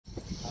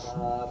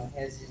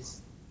has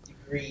his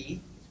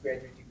degree, his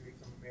graduate degree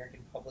from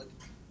American Public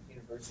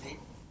University,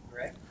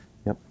 correct?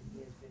 Yep. He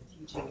has been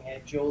teaching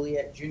at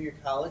Joliet Jr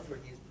College, where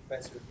he is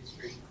Professor of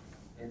History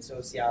and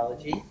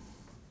Sociology.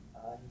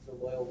 He's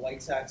a loyal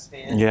White Sox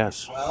fan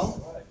Yes. as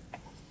well.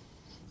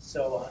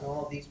 So on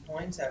all these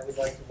points, I would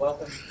like to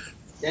welcome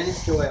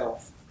Dennis Doyle.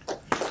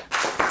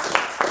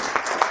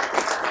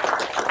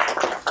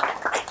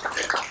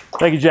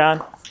 Thank you,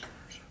 John.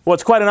 Well,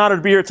 it's quite an honor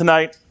to be here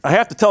tonight. I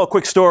have to tell a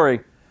quick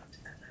story.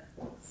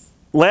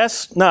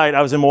 Last night,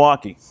 I was in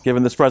Milwaukee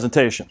giving this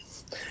presentation.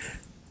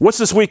 What's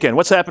this weekend?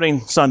 What's happening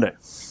Sunday?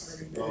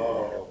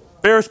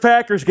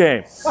 Bears-Packers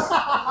game.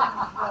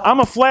 I'm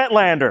a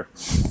Flatlander.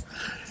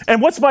 And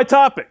what's my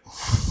topic?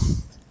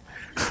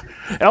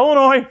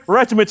 Illinois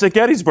Regiments at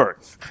Gettysburg.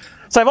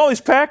 So I have all these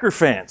Packer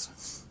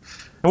fans.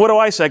 And what do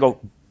I say? I go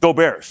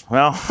Bears.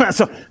 Well,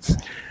 so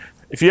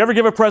if you ever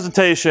give a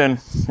presentation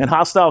in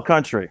hostile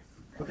country,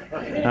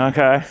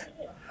 okay,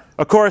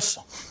 of course,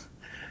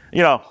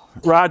 you know,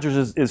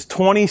 Rodgers is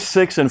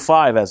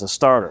 26-5 as a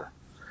starter.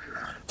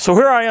 So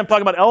here I am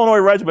talking about Illinois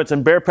Regiments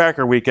and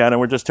Bear-Packer weekend, and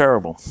we're just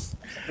terrible.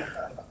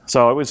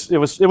 So it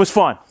was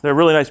fun. They're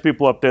really nice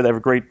people up there. They have a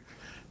great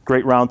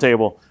round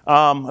table.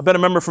 I've been a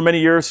member for many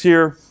years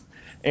here,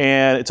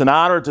 and it's an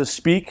honor to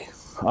speak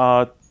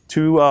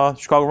to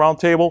Chicago Round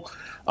Table.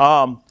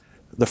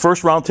 The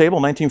first round table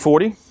in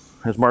 1940,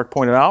 as Mark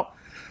pointed out.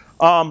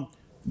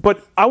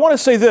 But I want to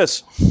say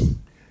this.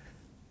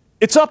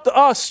 It's up to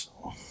us.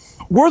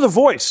 We're the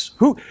voice.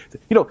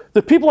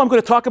 The people I'm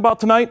going to talk about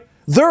tonight,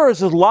 they're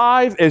as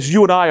alive as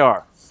you and I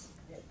are.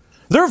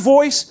 Their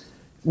voice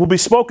will be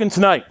spoken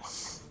tonight.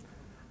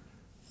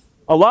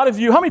 A lot of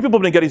you, how many people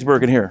have been in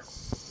Gettysburg in here?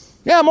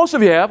 Yeah, most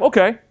of you have.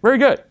 Okay, very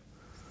good.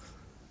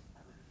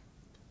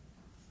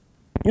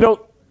 You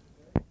know,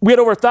 we had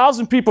over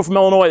 1,000 people from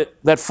Illinois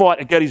that fought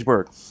at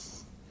Gettysburg.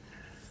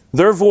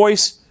 Their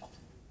voice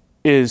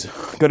is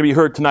going to be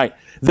heard tonight.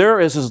 They're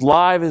as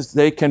live as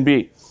they can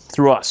be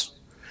through us.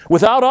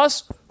 Without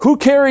us, who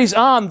carries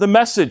on the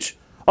message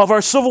of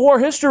our Civil War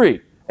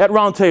history at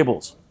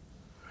roundtables?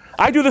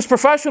 I do this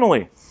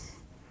professionally.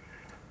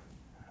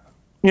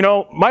 You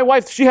know, my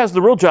wife, she has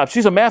the real job.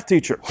 She's a math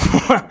teacher.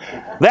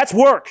 That's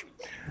work.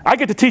 I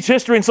get to teach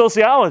history and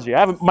sociology. I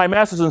have my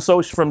master's in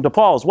Soc from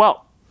DePaul as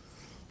well.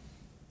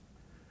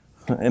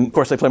 And of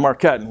course, I play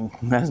Marquette, and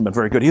that hasn't been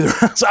very good either.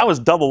 So I was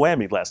double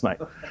whammied last night.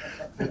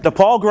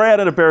 DePaul grad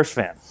and a Bears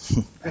fan.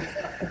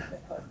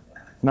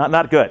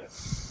 Not good.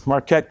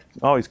 Marquette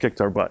always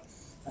kicked our butt.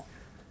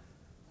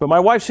 But my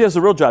wife, she has the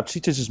real job. She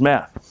teaches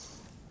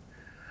math.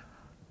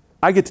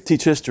 I get to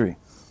teach history.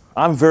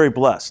 I'm very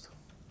blessed.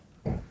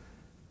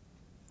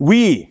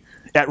 We,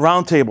 at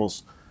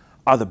roundtables,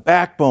 are the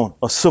backbone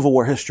of Civil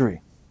War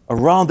history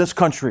around this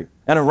country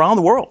and around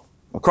the world,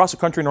 across the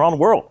country and around the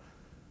world.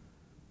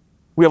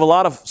 We have a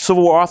lot of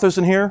Civil War authors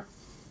in here.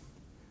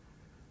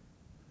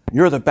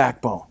 You're the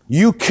backbone.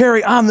 You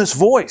carry on this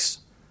voice.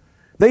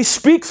 They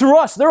speak through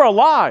us. They're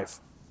alive.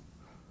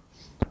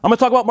 I'm going to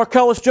talk about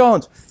Marcellus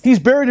Jones. He's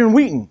buried in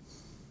Wheaton,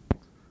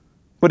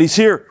 but he's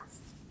here.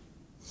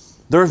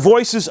 Their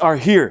voices are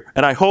here,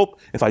 and I hope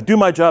if I do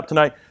my job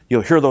tonight,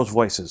 you'll hear those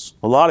voices.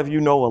 A lot of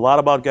you know a lot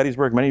about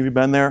Gettysburg. Many of you have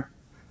been there.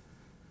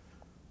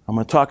 I'm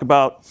going to talk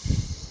about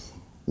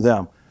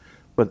them,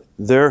 but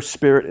their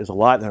spirit is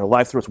alive. They're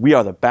alive through us. We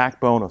are the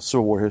backbone of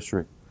Civil War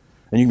history,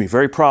 and you can be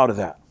very proud of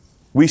that.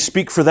 We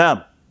speak for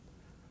them.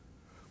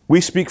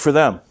 We speak for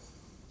them.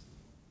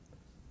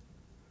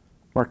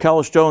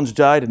 Marcellus Jones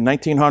died in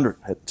 1900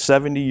 at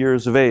 70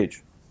 years of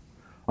age.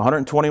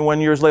 121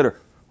 years later,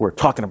 we're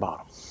talking about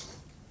him.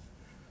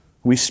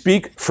 We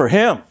speak for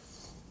him.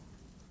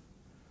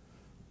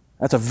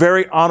 That's a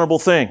very honorable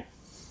thing.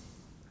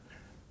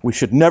 We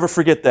should never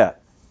forget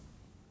that.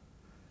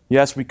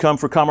 Yes, we come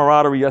for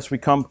camaraderie. Yes, we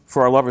come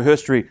for our love of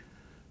history.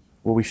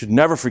 Well, we should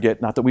never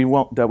forget, not that we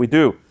won't, that we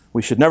do.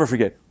 We should never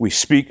forget, we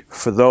speak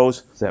for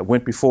those that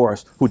went before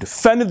us, who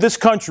defended this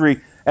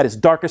country at its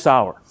darkest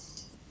hour.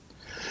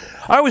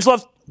 I always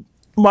loved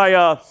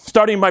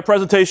starting my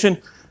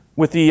presentation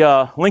with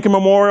the Lincoln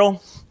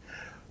Memorial.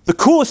 The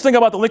coolest thing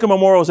about the Lincoln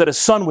Memorial is that his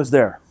son was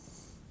there.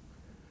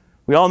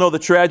 We all know the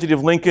tragedy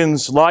of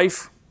Lincoln's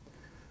life.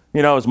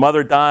 You know, his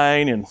mother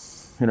dying and,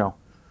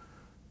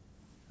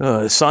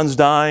 his son's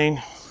dying.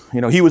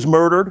 You know, he was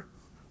murdered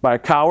by a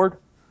coward.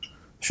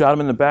 Shot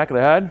him in the back of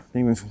the head.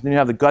 Didn't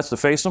have the guts to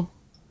face him.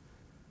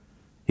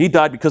 He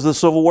died because of the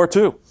Civil War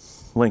too,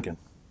 Lincoln.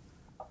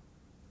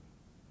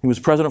 He was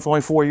president for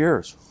only 4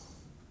 years.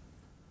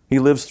 He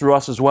lives through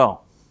us as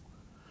well.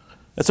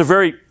 It's the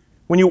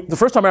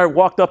first time I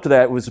walked up to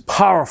that, it was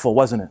powerful,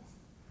 wasn't it?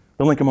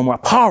 The Lincoln Memorial,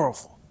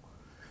 powerful.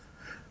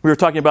 We were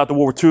talking about the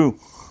World War II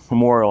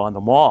Memorial on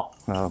the mall,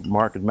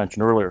 Mark had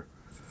mentioned earlier.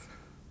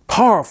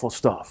 Powerful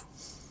stuff,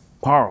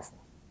 powerful.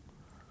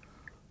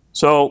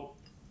 So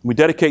we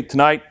dedicate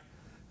tonight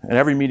and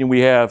every meeting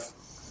we have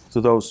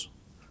to those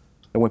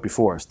that went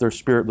before us. Their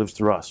spirit lives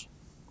through us.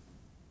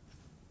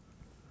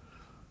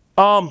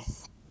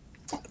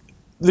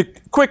 The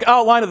quick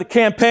outline of the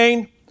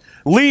campaign.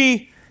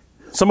 Lee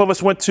Some of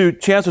us went to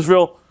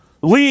Chancellorsville.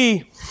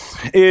 Lee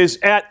is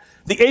at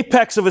the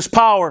apex of his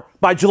power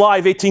by July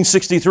of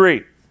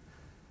 1863.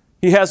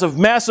 He has a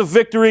massive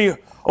victory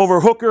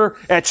over Hooker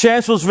at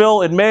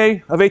Chancellorsville in May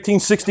of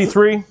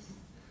 1863. And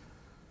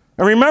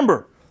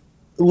remember,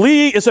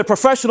 Lee is a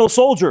professional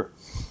soldier.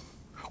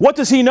 What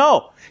does he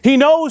know? He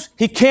knows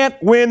he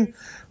can't win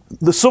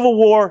the Civil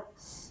War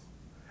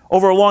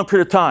over a long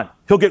period of time.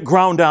 He'll get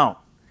ground down.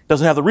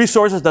 Doesn't have the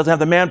resources, doesn't have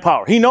the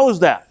manpower. He knows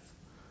that.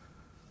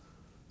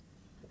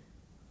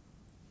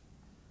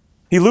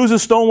 He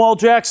loses Stonewall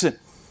Jackson.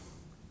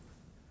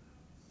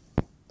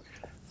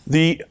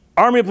 The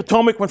Army of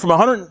Potomac went from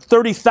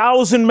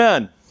 130,000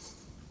 men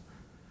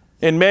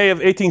in May of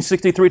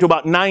 1863 to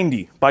about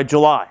 90 by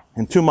July,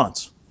 in 2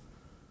 months.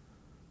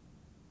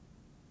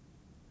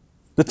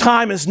 The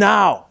time is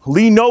now.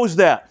 Lee knows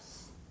that.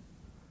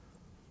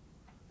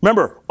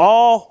 Remember,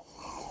 all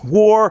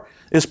war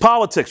is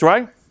politics,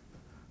 right?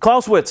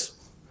 Clausewitz.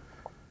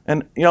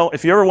 And, you know,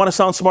 if you ever want to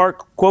sound smart,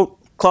 quote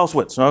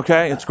Clausewitz,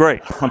 okay? It's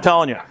great. I'm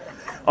telling you.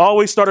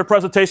 Always start a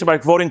presentation by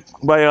quoting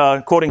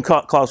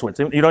Clausewitz.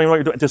 You don't even know what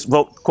you're doing. Just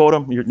quote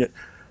him.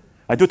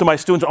 I do it to my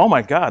students. Oh,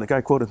 my God, the guy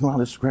quoted. Wow,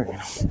 this is great.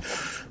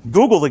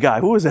 Google the guy.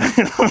 Who is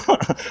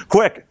that?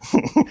 Quick.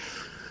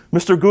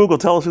 Mr. Google,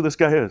 tell us who this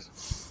guy is.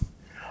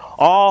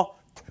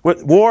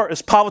 War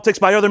is politics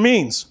by other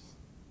means,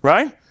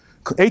 right?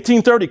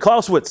 1830,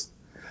 Clausewitz.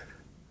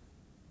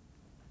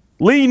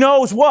 Lee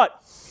knows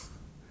what?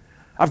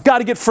 I've got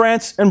to get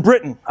France and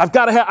Britain. I've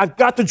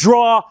got to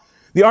draw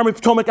the Army of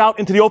Potomac out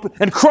into the open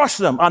and crush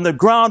them on the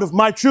ground of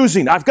my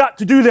choosing. I've got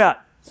to do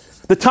that.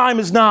 The time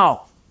is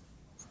now.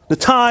 The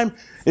time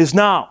is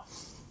now.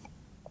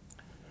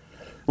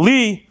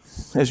 Lee,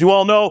 as you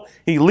all know,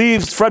 he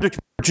leaves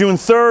Fredericksburg June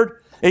 3rd.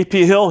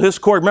 A.P. Hill, his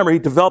corps, remember, he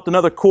developed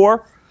another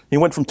corps. He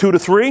went from 2 to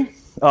 3.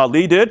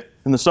 Lee did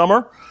in the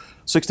summer,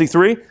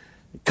 63.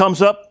 He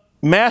comes up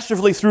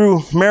masterfully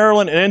through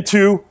Maryland and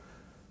into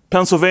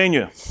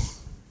Pennsylvania.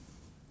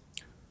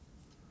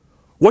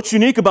 What's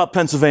unique about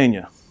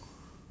Pennsylvania?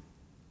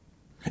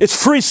 It's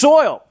free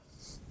soil.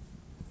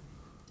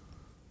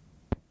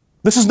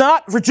 This is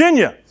not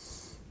Virginia.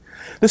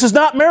 This is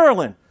not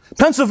Maryland.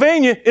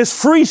 Pennsylvania is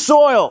free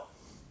soil.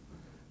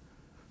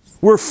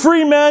 We're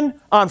free men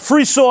on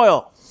free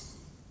soil.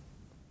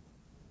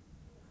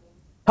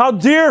 How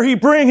dare he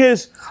bring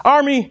his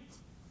army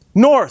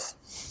north?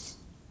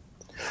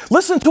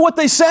 Listen to what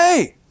they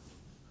say.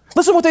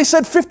 Listen to what they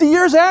said 50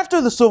 years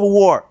after the Civil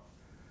War,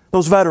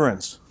 those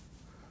veterans.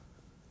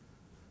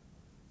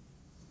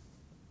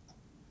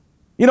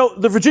 You know,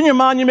 the Virginia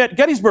Monument at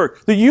Gettysburg,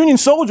 the Union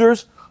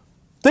soldiers,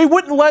 they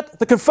wouldn't let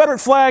the Confederate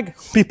flag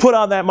be put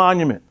on that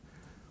monument.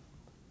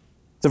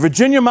 The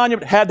Virginia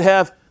Monument had to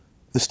have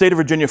the state of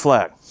Virginia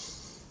flag.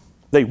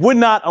 They would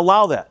not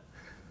allow that.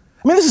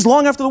 I mean, this is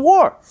long after the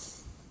war.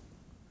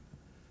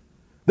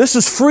 This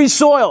is free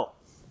soil.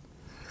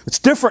 It's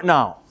different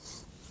now.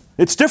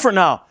 It's different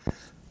now.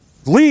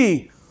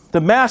 Lee, the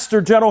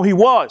master general he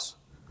was,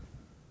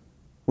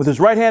 with his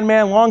right-hand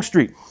man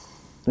Longstreet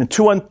and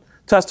 2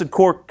 untested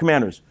corps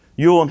commanders,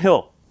 Ewell and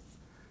Hill.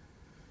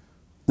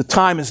 The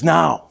time is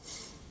now.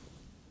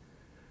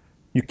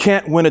 You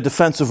can't win a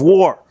defensive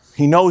war.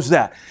 He knows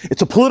that.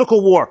 It's a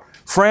political war.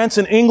 France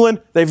and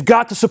England, they've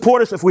got to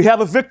support us if we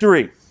have a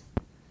victory.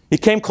 He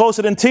came close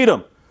at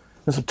Antietam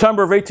in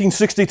September of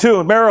 1862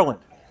 in Maryland.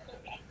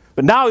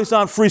 But now he's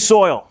on free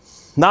soil.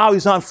 Now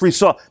he's on free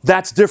soil.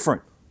 That's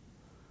different.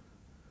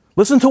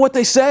 Listen to what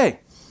they say.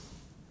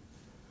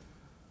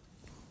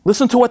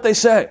 Listen to what they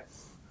say.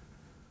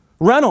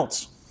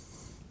 Reynolds.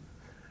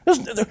 There's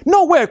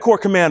no way a corps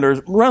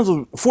commander, Reynolds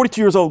was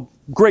 42 years old,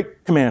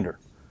 great commander.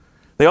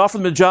 They offered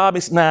him a job.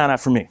 He said, nah, not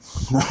for me.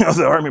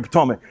 The Army of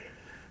Potomac.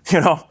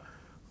 You know.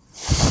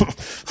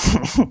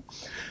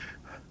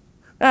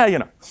 You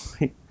know,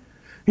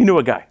 he knew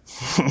a guy.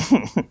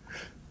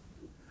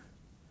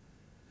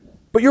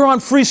 But you're on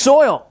free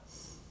soil.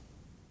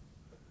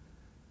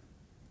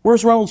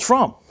 Where's Reynolds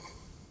from?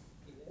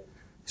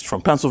 He's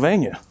from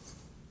Pennsylvania.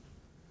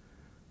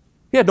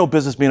 He had no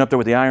business being up there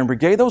with the Iron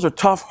Brigade. Those are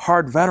tough,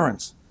 hard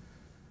veterans.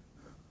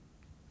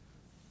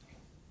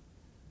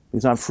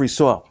 He's on free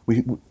soil.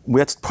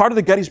 That's part of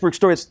the Gettysburg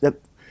story. It's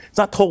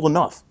not told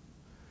enough.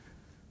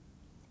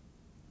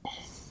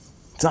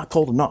 It's not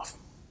told enough.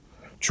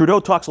 Trudeau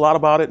talks a lot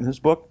about it in his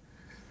book.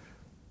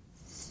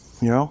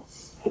 You know?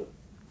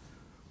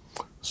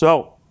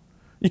 So,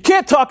 you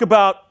can't talk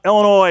about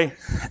Illinois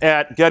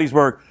at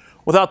Gettysburg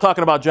without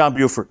talking about John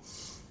Buford.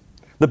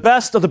 The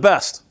best of the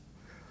best.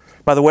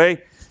 By the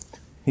way,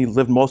 he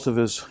lived most of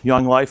his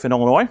young life in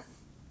Illinois.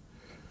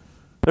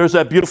 There's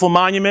that beautiful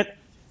monument.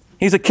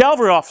 He's a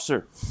cavalry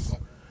officer.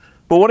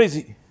 But what is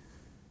he?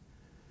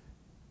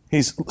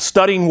 He's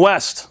studying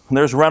west. And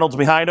there's Reynolds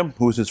behind him,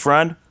 who's his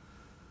friend,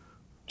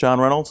 John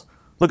Reynolds.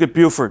 Look at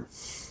Buford.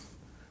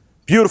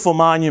 Beautiful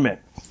monument,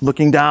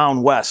 looking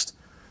down west,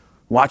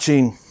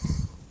 watching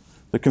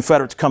the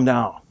Confederates come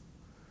down.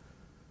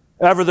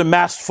 Ever the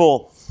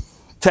masterful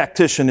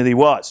tactician that he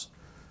was.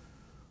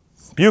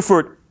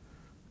 Buford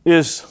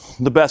is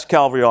the best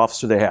cavalry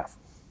officer they have.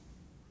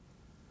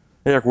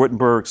 Eric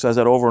Wittenberg says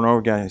that over and over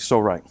again. He's so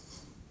right.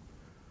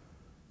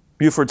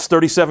 Buford's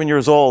 37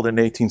 years old in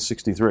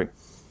 1863.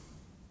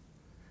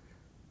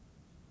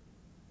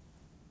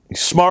 He's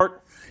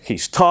smart,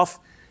 he's tough,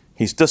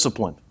 he's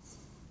disciplined.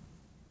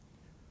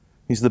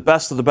 He's the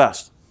best of the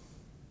best.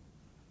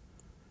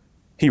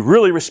 He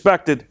really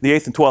respected the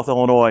 8th and 12th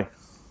Illinois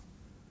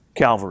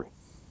Cavalry.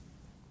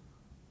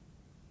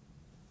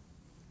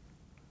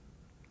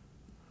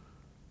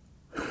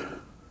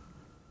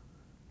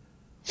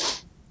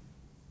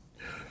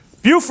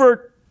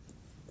 Buford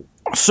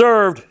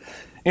served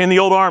in the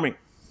old Army.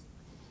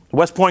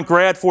 West Point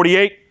grad,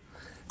 48,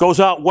 goes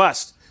out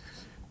west.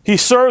 He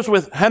serves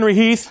with Henry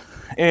Heath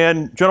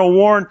and General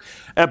Warren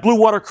at Blue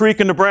Water Creek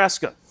in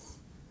Nebraska.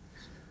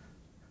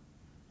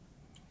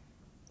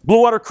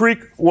 Blue Water Creek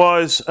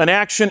was an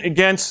action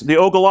against the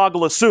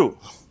Ogalagala Sioux.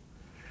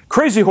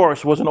 Crazy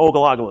Horse was an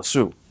Ogalagala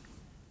Sioux.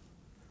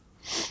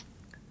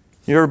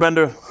 You ever been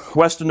to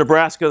western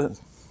Nebraska?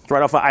 It's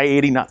right off of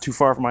I-80, not too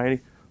far from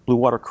I-80, Blue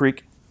Water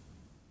Creek.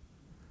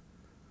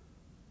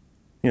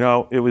 You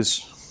know, it was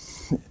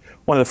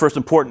one of the first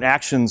important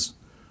actions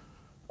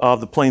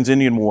of the Plains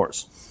Indian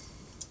Wars.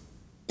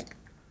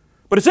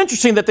 But it's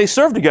interesting that they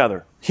served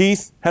together.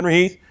 Heath, Henry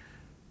Heath,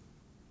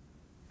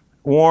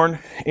 Warren,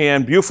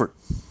 and Buford.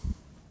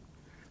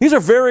 These are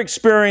very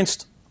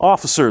experienced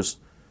officers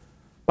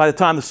by the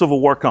time the Civil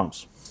War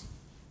comes.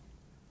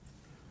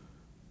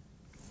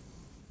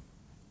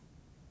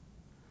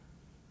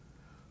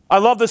 I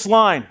love this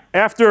line.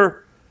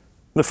 After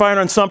the fire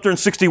on Sumter in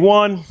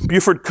 61,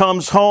 Buford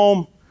comes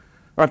home,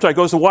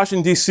 goes to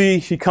Washington, D.C.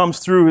 He comes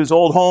through his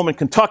old home in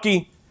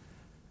Kentucky.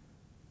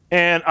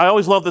 And I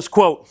always love this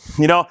quote.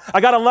 You know,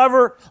 I got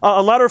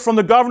a letter from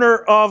the governor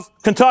of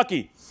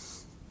Kentucky.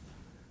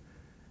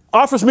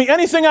 Offers me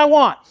anything I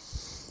want.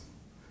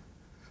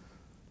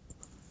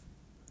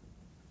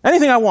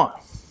 Anything I want.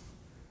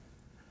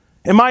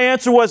 And my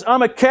answer was,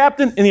 I'm a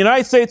captain in the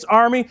United States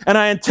Army, and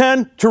I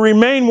intend to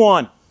remain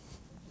one.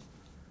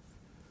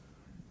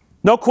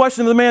 No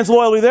question of the man's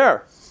loyalty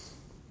there.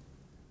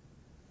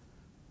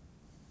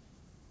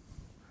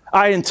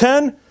 I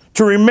intend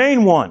to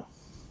remain one.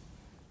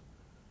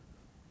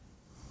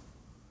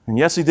 And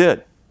yes, he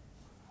did.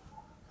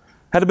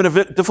 Had been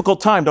a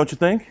difficult time, don't you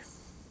think?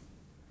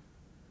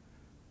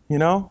 You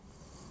know,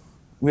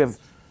 we have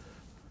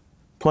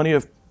plenty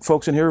of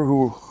folks in here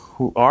who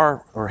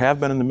are or have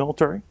been in the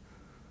military.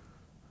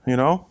 You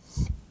know?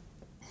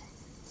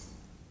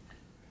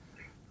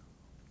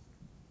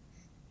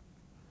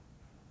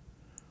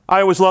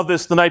 I always love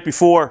this the night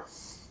before.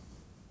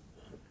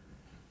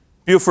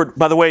 Buford,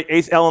 by the way,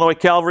 8th Illinois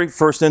Cavalry,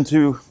 first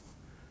into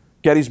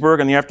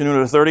Gettysburg on the afternoon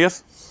of the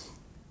 30th.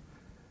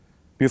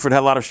 Buford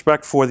had a lot of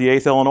respect for the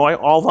 8th Illinois.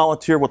 All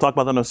volunteer. We'll talk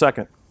about that in a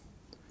second.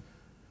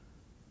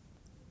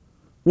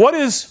 What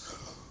is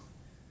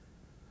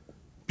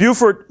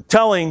Buford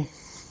telling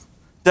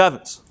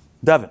Devin?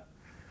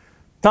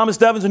 Thomas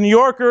Devin's a New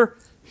Yorker.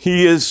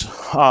 He is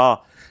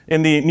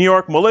in the New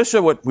York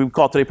militia, what we would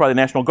call today probably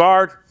the National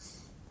Guard.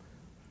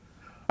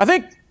 I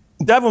think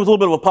Devin was a little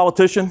bit of a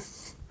politician.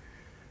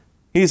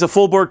 He's a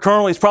full-board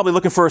colonel. He's probably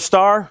looking for a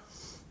star.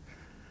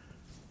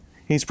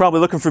 He's probably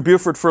looking for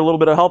Buford for a little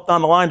bit of help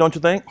down the line, don't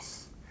you think?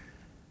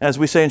 As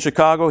we say in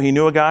Chicago, he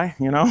knew a guy,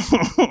 you know?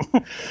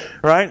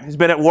 Right? He's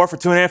been at war for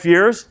 2.5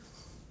 years.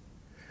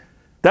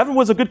 Devin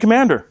was a good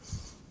commander.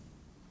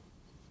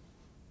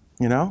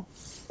 You know?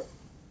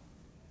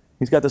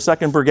 He's got the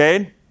 2nd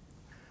Brigade.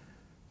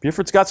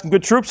 Buford's got some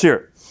good troops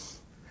here.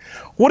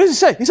 What does he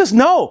say? He says,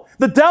 no,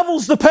 the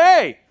devil's the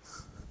pay.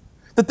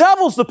 The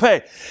devil's the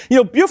pay. You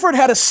know, Buford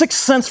had a sixth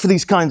sense for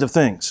these kinds of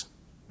things.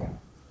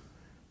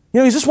 You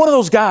know, he's just one of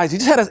those guys.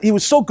 He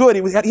was so good.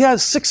 He had a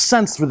sixth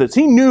sense for this.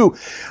 He knew,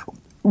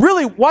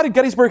 really, why did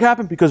Gettysburg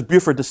happen? Because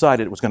Buford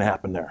decided it was going to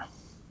happen there.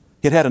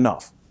 He had had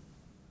enough.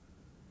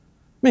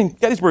 I mean,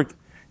 Gettysburg,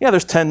 yeah,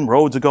 there's 10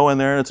 roads that go in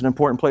there, and it's an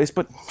important place,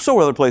 but so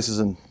are other places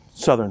in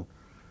southern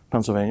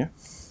Pennsylvania.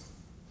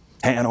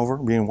 Hanover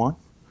being one.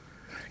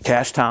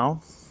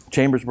 Cashtown,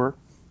 Chambersburg.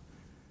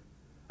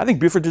 I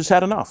think Buford just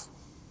had enough.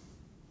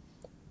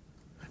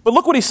 But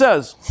look what he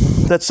says,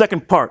 that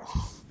second part.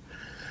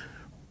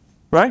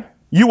 Right?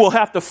 You will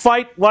have to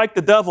fight like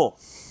the devil.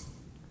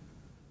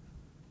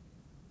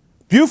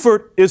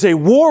 Buford is a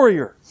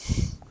warrior.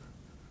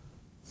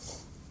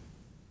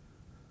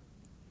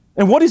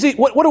 And what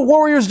do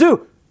warriors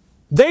do?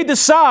 They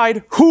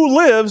decide who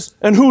lives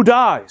and who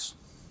dies.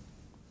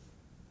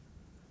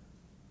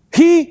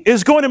 He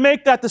is going to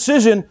make that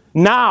decision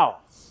now.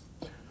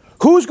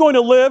 Who's going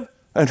to live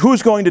and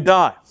who's going to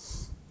die?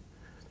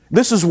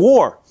 This is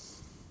war.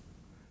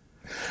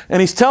 And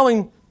he's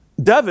telling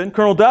Devin,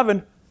 Colonel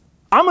Devin,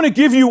 I'm going to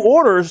give you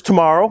orders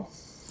tomorrow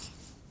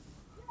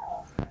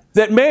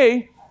that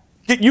may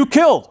get you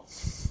killed.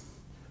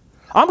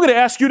 I'm going to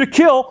ask you to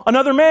kill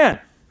another man.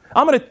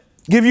 I'm going to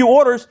give you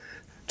orders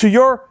to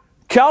your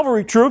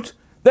cavalry troops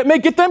that may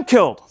get them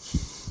killed.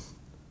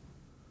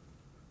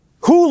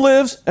 Who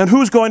lives and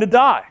who's going to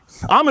die?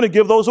 I'm going to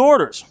give those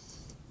orders.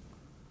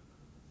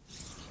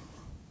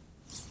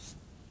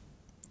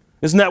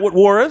 Isn't that what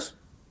war is?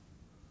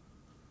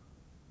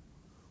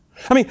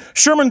 I mean,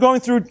 Sherman going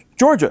through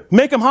Georgia,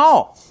 make him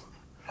howl.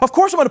 Of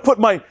course I'm going to put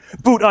my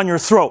boot on your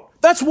throat.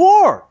 That's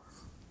war.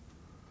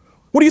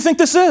 What do you think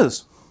this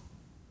is?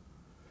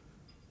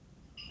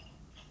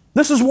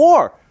 This is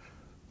war.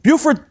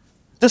 Buford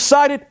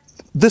decided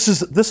this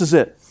is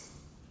it.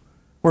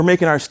 We're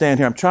making our stand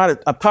here. I'm tired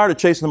of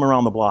chasing them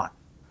around the block.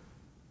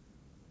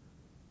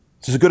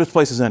 It's as good a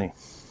place as any.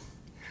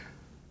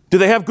 Do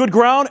they have good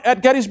ground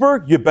at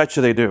Gettysburg? You betcha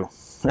they do.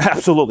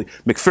 Absolutely.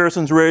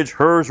 McPherson's Ridge,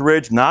 Hers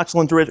Ridge,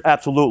 Knoxland's Ridge,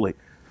 absolutely.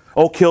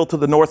 Oak Hill to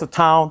the north of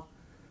town,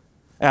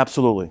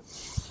 absolutely.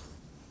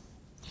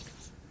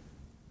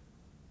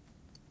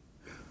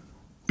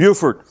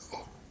 Buford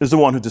is the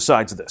one who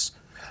decides this.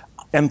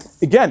 And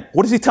again,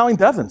 what is he telling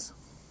Devens?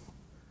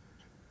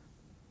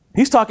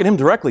 He's talking to him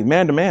directly,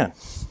 man to man.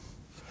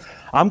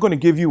 I'm going to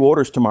give you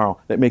orders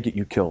tomorrow that may get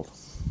you killed.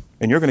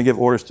 And you're going to give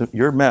orders to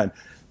your men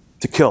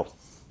to kill.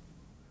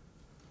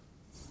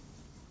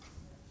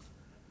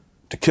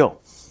 To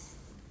kill.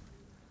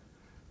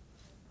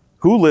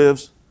 Who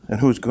lives and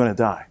who's going to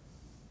die?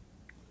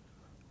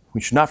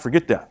 We should not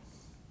forget that.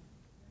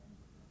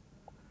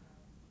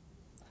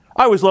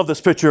 I always love this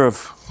picture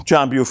of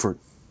John Buford.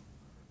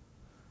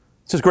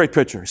 It's a great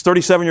picture. He's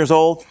 37 years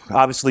old.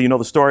 Obviously, you know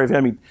the story of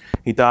him.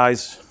 He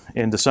dies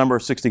in December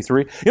of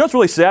 63. You know what's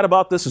really sad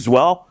about this as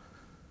well?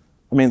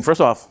 I mean,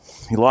 first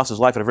off, he lost his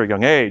life at a very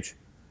young age.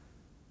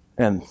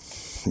 And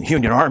the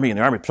Union Army and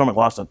the Army of Potomac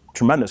lost a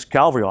tremendous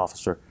cavalry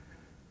officer.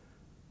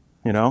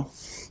 You know?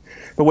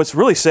 But what's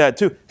really sad,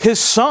 too,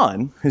 his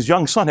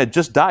young son, had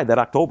just died that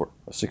October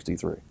of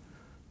 63.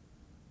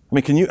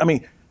 I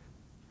mean,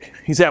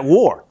 he's at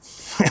war.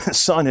 His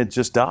son had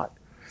just died.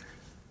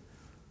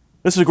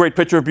 This is a great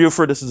picture of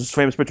Buford. This is his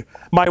famous picture.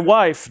 My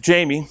wife,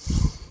 Jamie,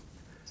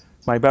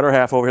 my better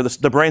half over here,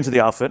 the brains of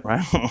the outfit,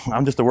 right?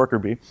 I'm just a worker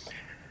bee.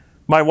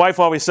 My wife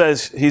always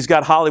says he's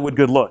got Hollywood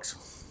good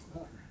looks.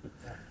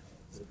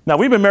 Now,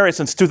 we've been married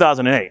since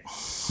 2008.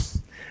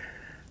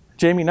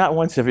 Jamie, not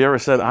once have you ever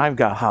said, I've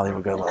got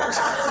Hollywood good looks.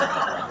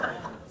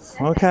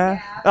 Okay?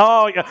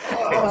 Oh, yeah.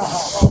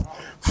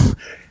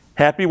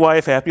 Happy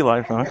wife, happy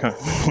life. Okay.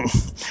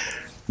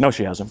 No,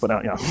 she hasn't, but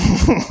yeah.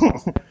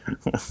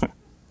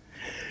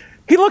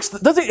 He looks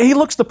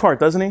the part,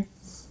 doesn't he?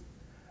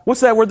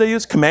 What's that word they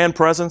use? Command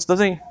presence,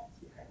 doesn't he?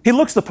 He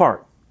looks the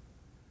part.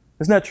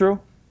 Isn't that true?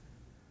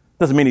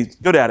 Doesn't mean he's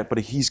good at it, but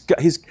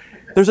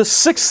there's a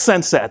sixth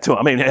sense to him.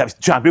 I mean,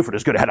 John Buford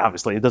is good at it,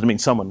 obviously. It doesn't mean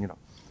someone,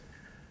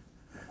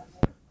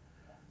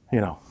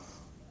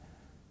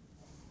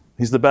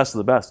 he's the best of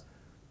the best.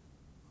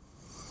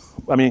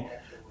 I mean,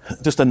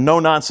 just a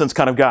no-nonsense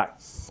kind of guy.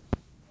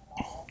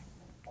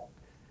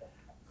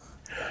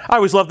 I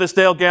always love this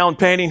Dale Gallen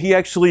painting. He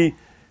actually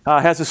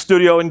has a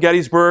studio in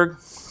Gettysburg.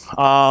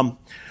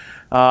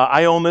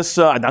 I own this,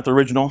 not the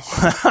original.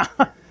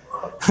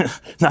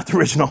 Not the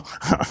original.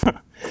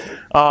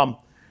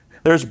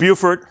 There's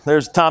Buford.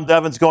 There's Tom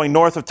Devens going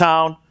north of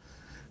town.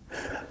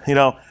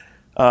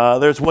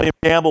 There's William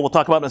Gamble. We'll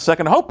talk about in a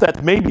second. I hope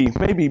that maybe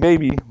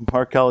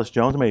Marcellus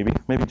Jones, maybe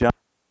John.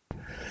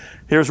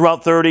 Here's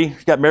Route 30.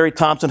 You've got Mary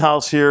Thompson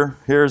House here.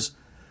 Here's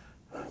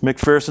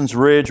McPherson's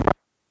Ridge,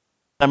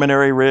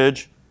 Seminary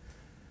Ridge.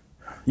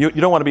 You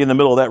don't want to be in the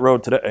middle of that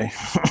road today.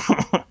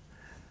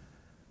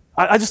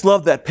 I just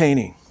love that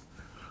painting.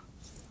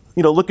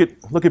 Look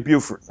at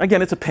Buford.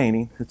 Again, it's a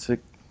painting. It's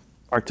an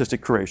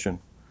artistic creation.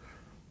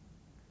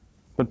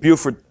 But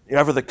Buford,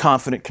 ever the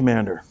confident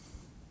commander,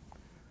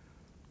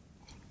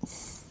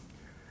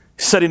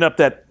 setting up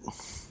that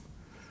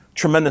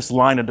tremendous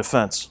line of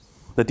defense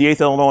that the 8th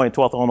Illinois and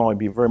 12th Illinois would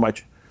be very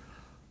much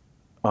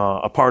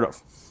a part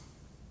of.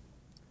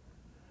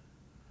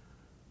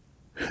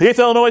 The 8th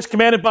Illinois is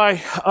commanded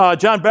by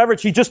John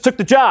Beveridge. He just took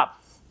the job.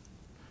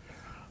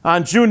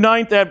 On June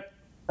 9th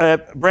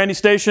at Brandy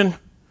Station,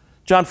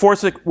 John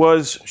Forsyth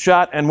was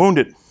shot and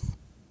wounded.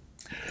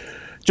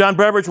 John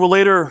Beveridge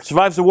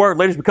survives the war,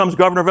 later becomes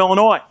governor of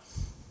Illinois.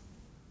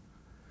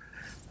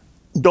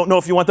 Don't know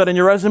if you want that in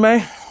your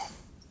resume?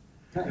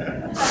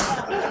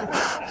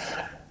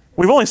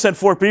 We've only sent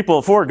 4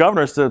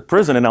 governors to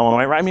prison in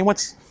Illinois, right? If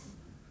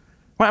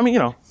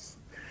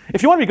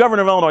you want to be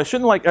governor of Illinois,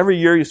 shouldn't every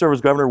year you serve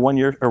as governor 1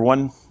 year or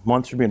 1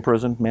 month should be in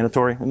prison,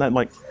 mandatory? Isn't that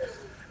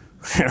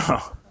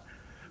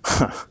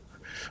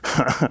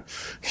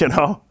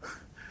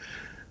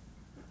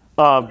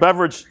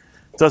Beveridge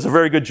does a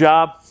very good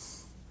job.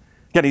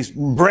 Again, he's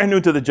brand new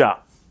to the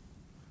job.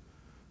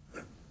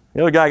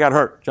 The other guy got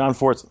hurt, John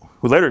Forsyth,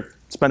 who later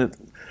spent a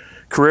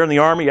career in the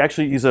Army.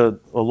 Actually, he's a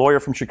lawyer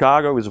from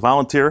Chicago. He was a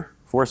volunteer,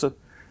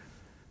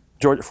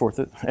 Georgia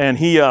Forsyth. And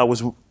he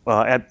was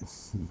at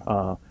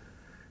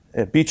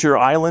Beecher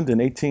Island in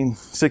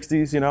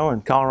 1860s,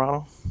 in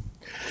Colorado.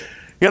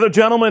 The other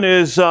gentleman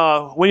is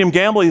William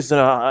Gamble. He's an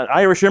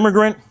Irish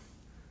immigrant.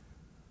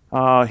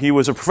 He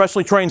was a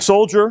professionally trained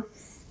soldier.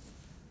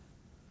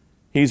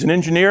 He's an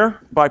engineer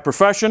by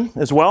profession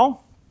as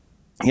well.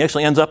 He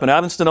actually ends up in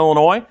Evanston,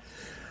 Illinois.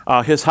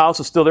 His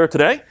house is still there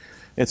today.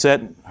 It's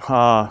at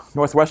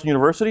Northwestern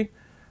University.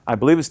 I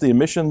believe it's the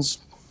admissions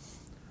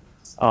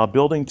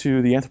building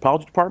to the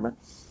anthropology department.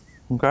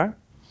 Okay.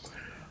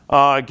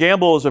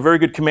 Gamble is a very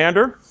good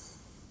commander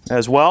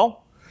as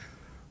well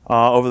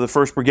over the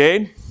 1st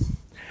Brigade.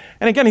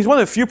 And again, he's one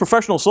of the few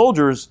professional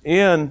soldiers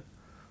in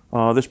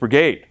this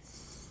brigade.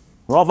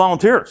 We're all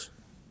volunteers.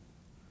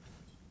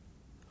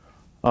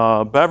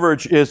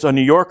 Beveridge is a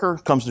New Yorker,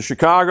 comes to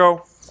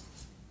Chicago,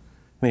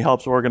 and he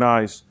helps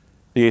organize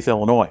the 8th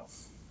Illinois.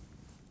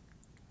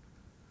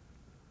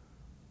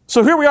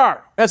 So here we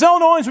are. As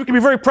Illinoisans, we can be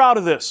very proud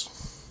of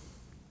this.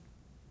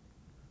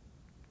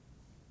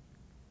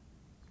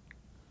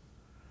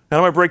 And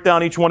I'm going to break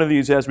down each one of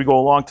these as we go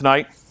along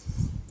tonight.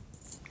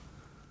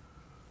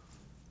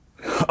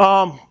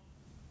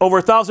 Over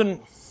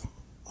 1,000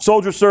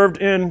 soldiers served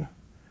in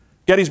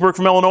Gettysburg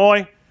from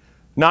Illinois.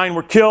 9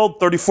 were killed,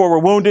 34 were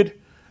wounded,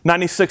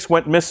 96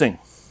 went missing.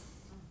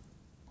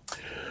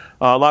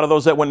 A lot of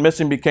those that went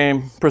missing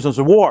became prisoners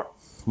of war.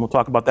 We'll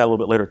talk about that a little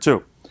bit later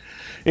too.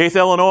 8th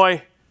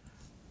Illinois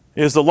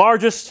is the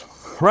largest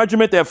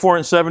regiment. They have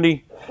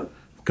 470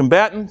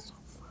 combatants.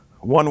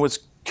 1 was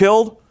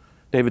killed,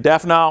 David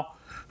Daphnow.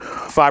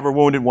 5 were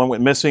wounded, 1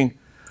 went missing.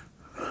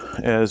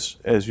 As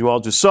you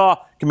all just saw,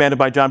 commanded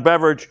by John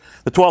Beveridge.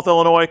 The 12th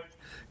Illinois,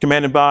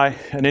 commanded by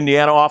an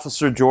Indiana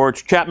officer,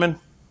 George Chapman.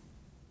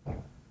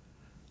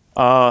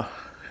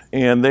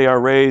 And they are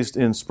raised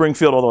in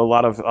Springfield, although a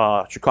lot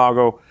of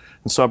Chicago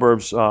and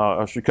suburbs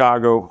of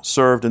Chicago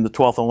served in the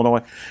 12th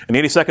Illinois. And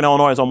the 82nd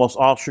Illinois is almost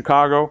all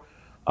Chicago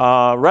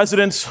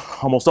residents.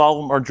 Almost all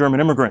of them are German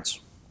immigrants.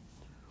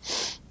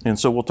 And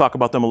so we'll talk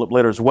about them a little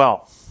later as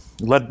well.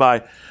 Led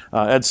by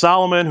Ed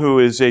Solomon, who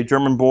is a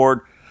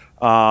German-born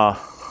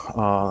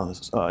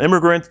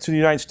immigrant to the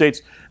United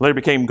States, later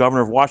became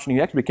governor of Washington.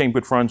 He actually became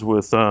good friends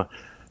with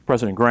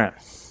President Grant.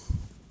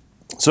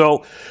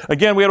 So,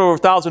 again, we had over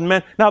 1,000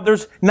 men. Now,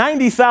 there's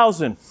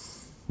 90,000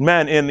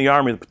 men in the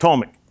Army of the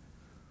Potomac.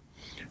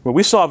 But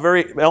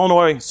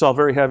Illinois saw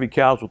very heavy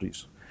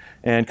casualties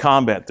and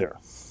combat there.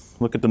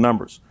 Look at the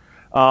numbers.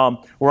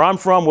 Where I'm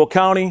from, Will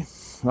County,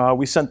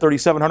 we sent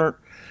 3,700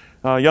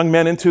 young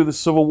men into the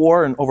Civil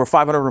War, and over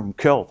 500 of them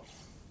killed.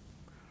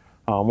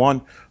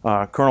 Colonel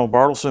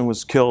Bartleson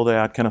was killed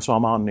at Kennesaw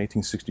Mountain in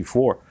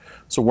 1864.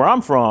 So where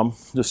I'm from,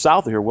 just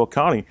south of here, Will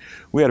County,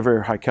 we had a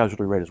very high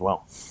casualty rate as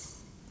well.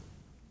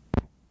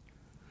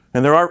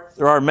 And there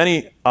are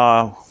many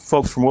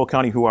folks from Will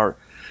County who are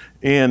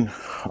in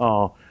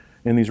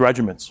these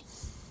regiments.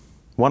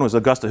 One was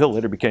Augusta Hill,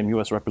 later became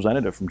U.S.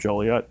 representative from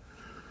Joliet,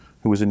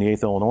 who was in the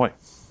 8th Illinois.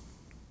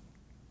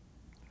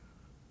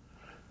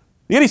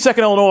 The 82nd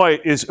Illinois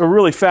is a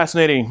really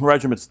fascinating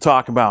regiment to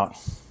talk about.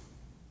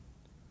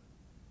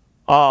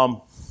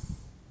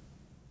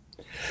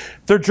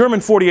 They're German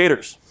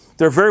 48ers.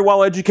 They're very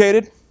well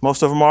educated.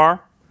 Most of them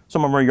are.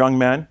 Some of them are young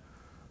men.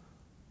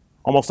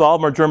 Almost all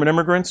of them are German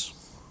immigrants.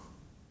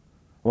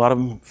 A lot of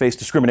them face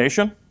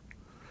discrimination.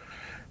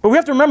 But we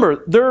have to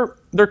remember,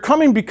 they're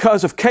coming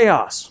because of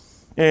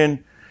chaos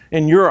in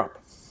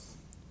Europe.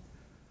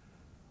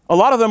 A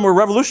lot of them were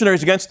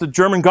revolutionaries against the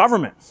German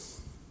government.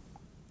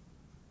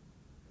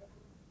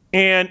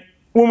 And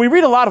when we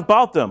read a lot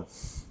about them,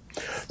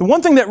 the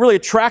one thing that really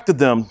attracted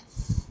them,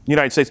 the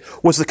United States,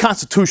 was the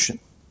Constitution.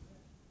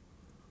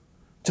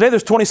 Today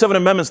there's 27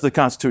 amendments to the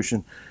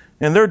Constitution.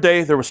 In their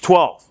day, there was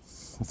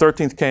 12. The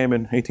 13th came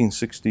in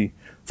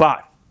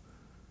 1865.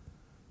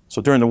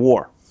 So during the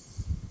war.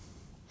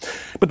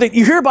 But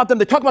you hear about them,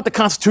 they talk about the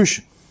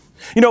Constitution.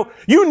 You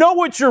know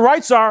what your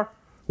rights are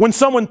when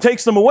someone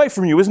takes them away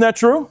from you. Isn't that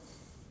true?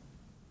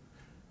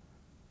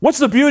 What's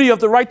the beauty of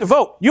the right to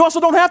vote? You also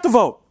don't have to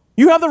vote.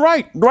 You have the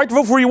right to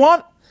vote for who you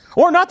want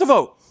or not to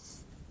vote.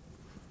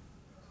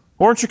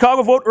 Or in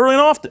Chicago, vote early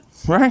and often,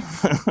 right?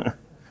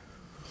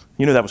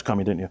 You knew that was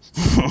coming, didn't you?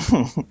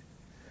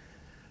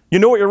 You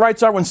know what your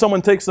rights are when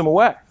someone takes them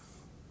away.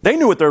 They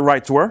knew what their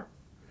rights were.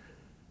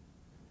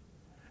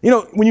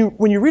 When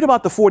you read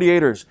about the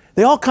 48ers,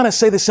 they all kind of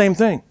say the same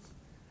thing.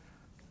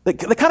 They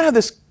kind of have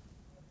this,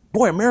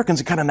 boy,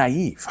 Americans are kind of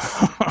naive.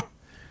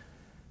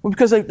 Well,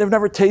 because they've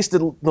never tasted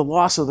the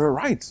loss of their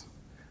rights.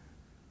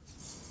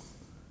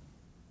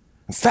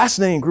 A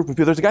fascinating group of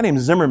people. There's a guy named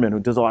Zimmerman who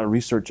does a lot of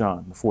research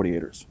on the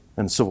 48ers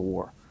and the Civil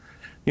War.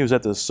 He was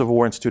at the Civil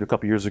War Institute a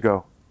couple years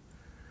ago.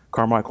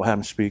 Carmichael had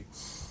him speak.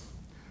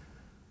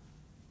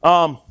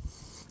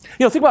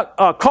 Think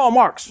about Karl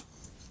Marx.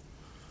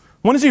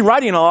 When is he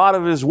writing a lot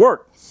of his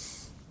work?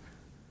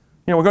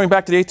 We're going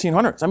back to the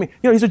 1800s. I mean,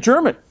 he's a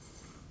German.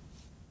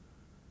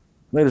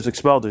 Later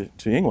expelled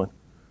to England.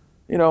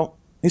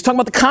 He's talking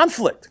about the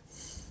conflict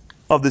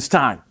of this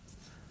time.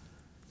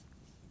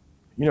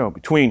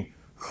 Between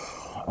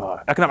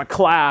economic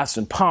class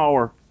and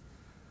power.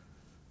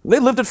 They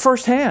lived it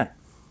firsthand.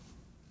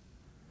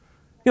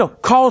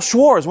 Karl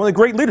Schwarz, one of the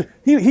great leaders,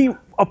 he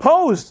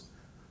opposed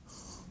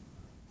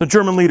the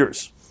German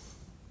leaders.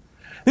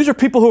 These are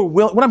people who are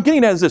willing, what I'm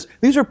getting at is this,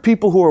 these are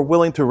people who are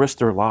willing to risk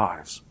their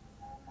lives.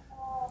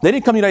 They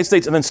didn't come to the United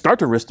States and then start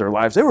to risk their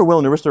lives. They were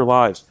willing to risk their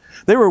lives.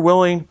 They were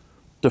willing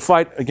to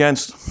fight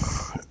against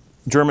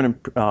German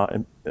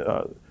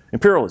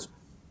imperialism.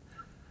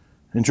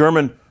 and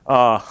German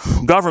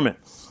government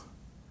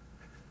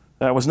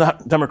that was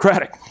not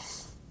democratic.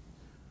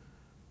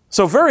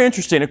 So very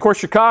interesting. Of course,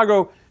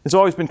 Chicago has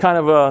always been kind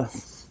of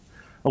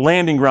a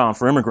landing ground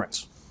for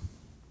immigrants.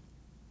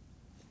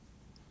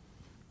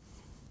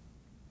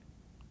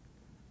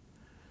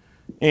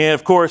 And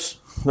of course,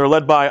 they're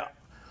led by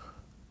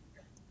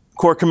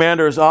Corps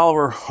commanders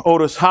Oliver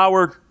Otis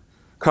Howard,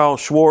 Carl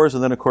Schwarz,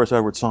 and then of course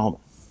Edward Salmon.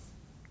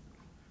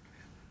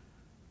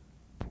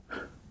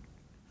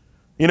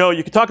 You know,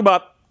 you could talk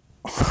about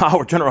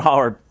Howard, General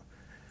Howard.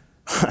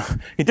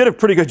 He did a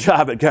pretty good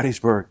job at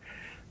Gettysburg,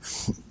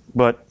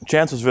 but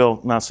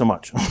Chancellorsville, not so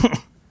much.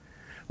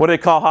 What do they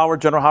call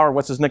Howard, General Howard?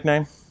 What's his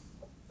nickname?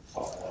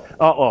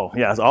 Uh-oh,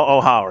 yes,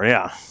 uh-oh Howard,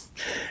 yeah.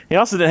 He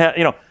also didn't have,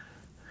 you know,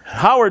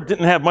 Howard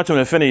didn't have much of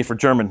an affinity for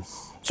German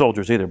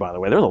soldiers either, by the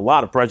way. There's a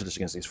lot of prejudice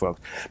against these folks.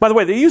 By the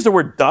way, they use the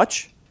word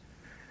Dutch.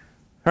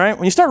 All right?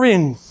 When you start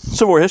reading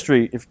Civil War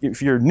history,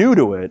 if you're new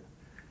to it,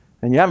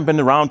 and you haven't been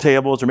to round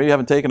tables, or maybe you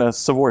haven't taken a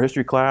Civil War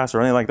history class or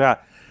anything like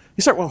that,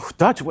 you start, well,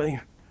 Dutch, well,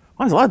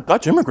 there's a lot of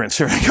Dutch immigrants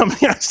here coming to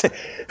the United States.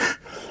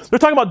 They're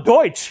talking about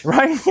Deutsch,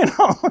 right? You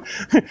know,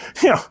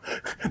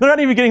 they're not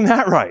even getting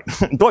that right.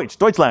 Deutsch,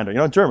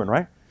 Deutschlander, German,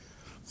 right?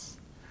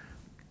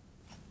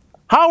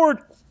 Howard,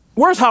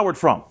 where's Howard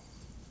from?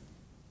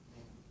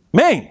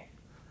 Maine.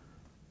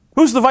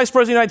 Who's the Vice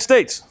President of the United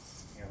States?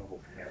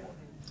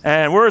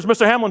 And where is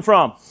Mr. Hamlin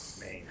from?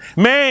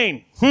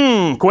 Maine.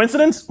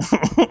 Coincidence?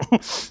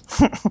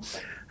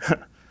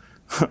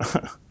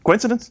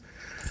 Coincidence?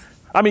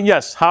 I mean,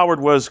 yes, Howard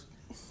was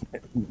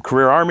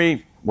career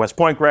Army, West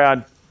Point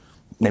grad,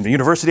 named a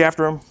university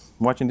after him,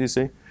 Washington,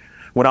 D.C.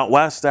 Went out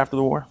west after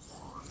the war,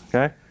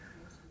 okay?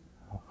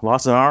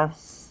 Lost an arm.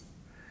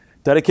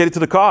 Dedicated to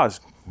the cause.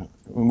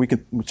 And we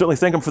can certainly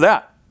thank him for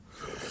that.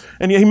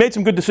 And he made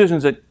some good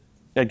decisions at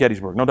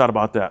Gettysburg, no doubt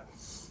about that.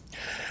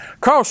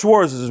 Carl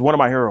Schwarz is one of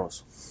my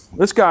heroes.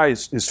 This guy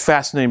is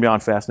fascinating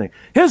beyond fascinating.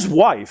 His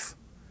wife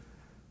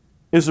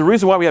is the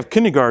reason why we have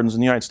kindergartens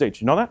in the United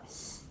States. You know that?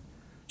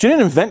 She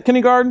didn't invent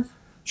kindergarten.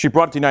 She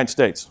brought it to the United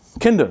States.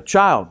 Kinder,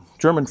 child,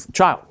 German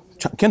child,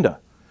 Kinder.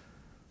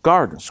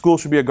 Garden, school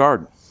should be a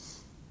garden.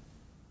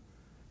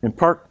 In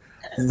Park,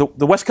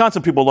 the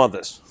Wisconsin people love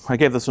this. I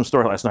gave this some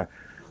story last night.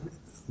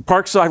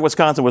 Parkside,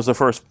 Wisconsin was the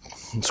first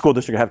school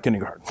district to have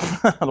kindergarten.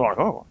 I'm like,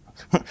 oh,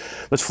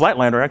 this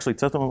Flatlander actually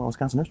says something about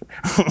Wisconsin history.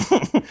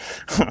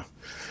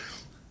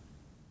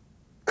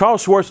 Carl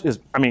Schwarz is,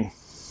 Department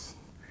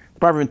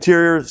of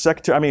Interior,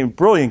 Secretary,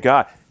 brilliant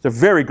guy. He's a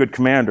very good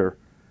commander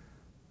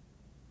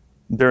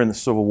during the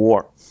Civil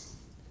War.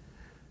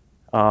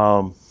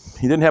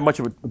 He didn't have much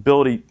of an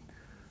ability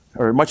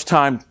or much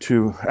time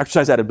to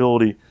exercise that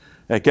ability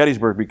at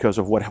Gettysburg because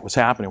of what was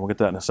happening. We'll get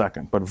to that in a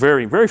second. But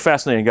very, very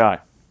fascinating guy.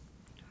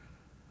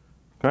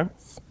 Okay?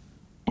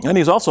 And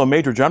he's also a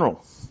major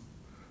general.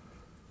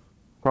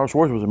 Carl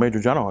Schwarz was a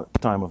major general at the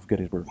time of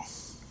Gettysburg.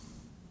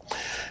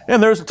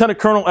 And there's Lieutenant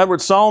Colonel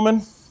Edward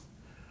Salmon.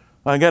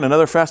 Again,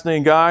 another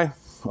fascinating guy.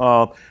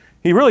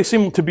 He really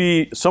seemed to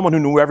be someone who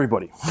knew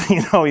everybody.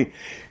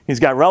 He's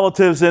got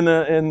relatives in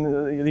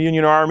the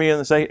Union Army in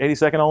the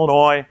 82nd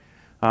Illinois.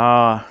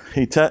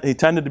 He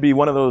tended to be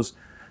one of those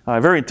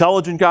very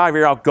intelligent guy,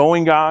 very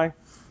outgoing guy,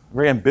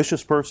 very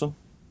ambitious person.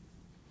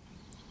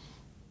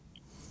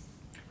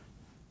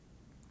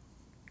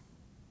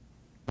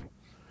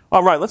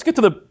 All right, let's get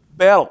to the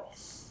battle.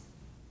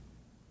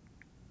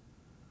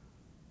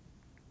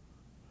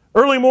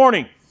 Early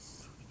morning,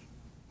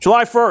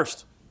 July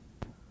 1st.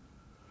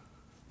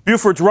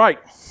 Buford's right.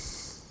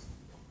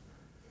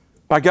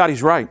 By God,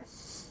 he's right.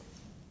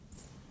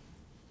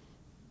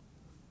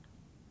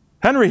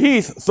 Henry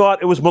Heath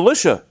thought it was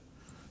militia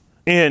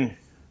in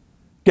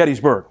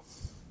Gettysburg.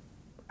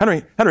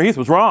 Henry Heath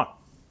was wrong.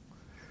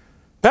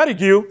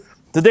 Pettigrew,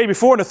 the day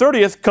before, on the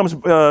 30th, comes,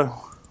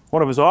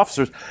 one of his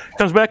officers,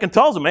 comes back and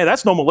tells him, hey,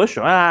 that's no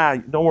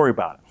militia. Don't worry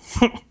about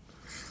it.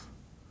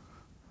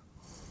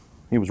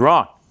 He was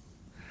wrong.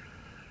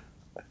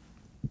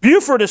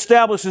 Buford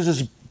establishes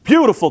this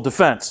beautiful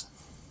defense.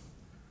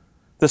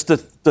 This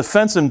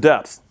defense in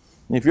depth.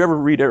 And if you ever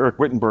read Eric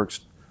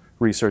Wittenberg's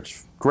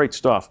research, great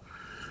stuff.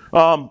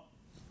 And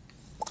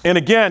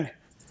again,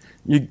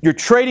 you're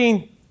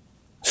trading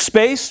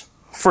space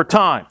for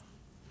time.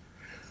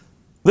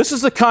 This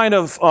is the kind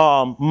of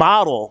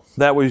model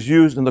that was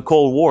used in the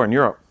Cold War in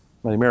Europe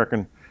by the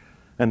American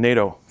and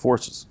NATO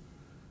forces.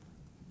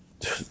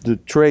 To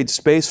trade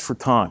space for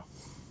time.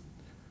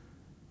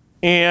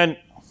 And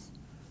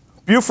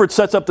Buford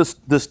sets up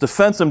this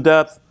defense in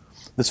depth,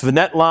 this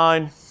Vendette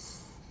line,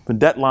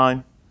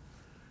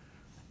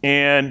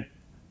 and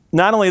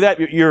not only that,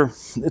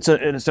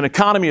 it's an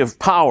economy of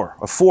power,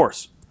 of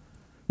force.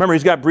 Remember,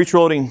 he's got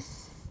breech-loading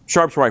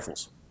Sharps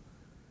rifles,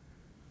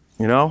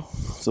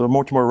 so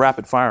much more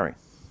rapid firing.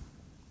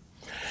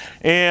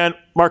 And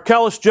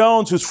Marcellus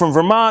Jones, who's from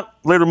Vermont,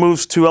 later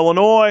moves to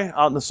Illinois,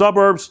 out in the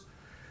suburbs.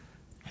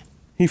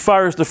 He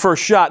fires the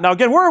first shot. Now,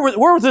 again, where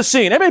was this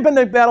scene? Anybody been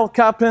to Battle of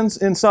Cowpens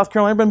in South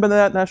Carolina? Anybody been to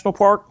that national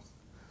park?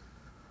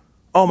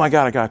 Oh my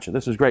God, I got you.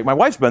 This is great. My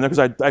wife's been there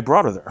because I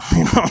brought her there.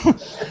 You know?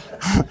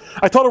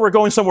 I told her we're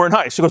going somewhere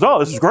nice. She goes, oh,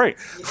 this is great.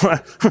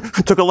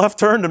 Took a left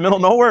turn to middle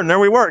of nowhere, and there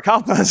we were at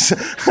Cowpens.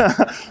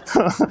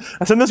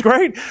 I said, this is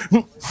great.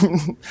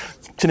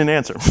 She didn't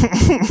answer.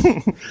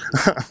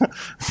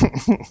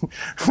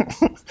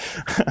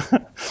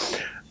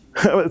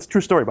 It's a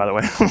true story, by the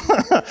way.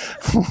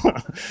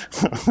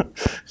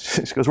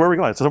 She goes, where are we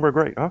going? I said, we're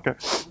great. Okay.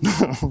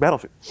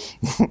 Battlefield.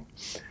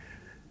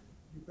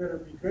 Better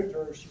be good to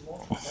her, she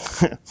won't.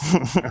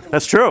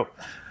 That's true.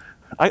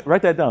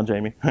 Write that down,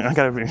 Jamie. I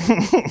gotta be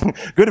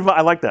good advice.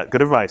 I like that.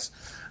 Good advice.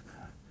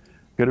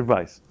 Good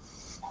advice.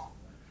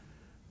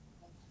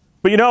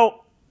 But you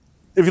know,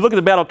 if you look at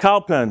the Battle of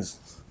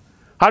Cowpens,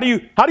 how do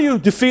you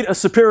defeat a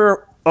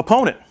superior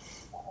opponent?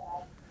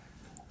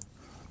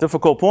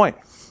 Difficult point.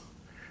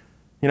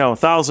 You know,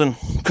 1,000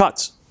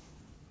 cuts.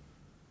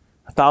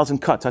 1,000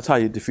 cuts. That's how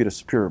you defeat a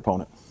superior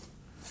opponent.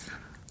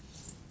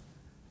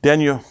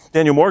 Daniel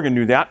Morgan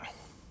knew that.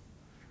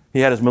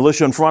 He had his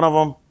militia in front of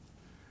him.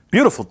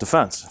 Beautiful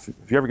defense,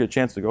 if you ever get a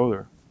chance to go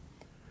there.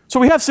 So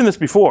we have seen this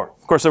before.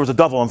 Of course, there was a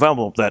double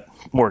envelope that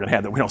Morgan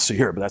had that we don't see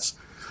here, but that's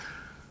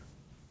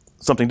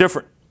something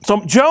different.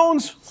 So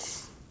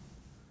Jones,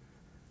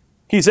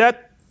 he's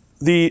at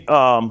the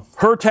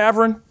Her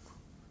Tavern.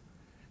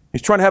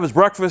 He's trying to have his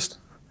breakfast.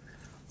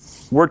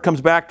 Word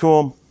comes back to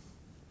him.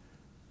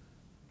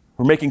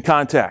 We're making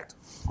contact.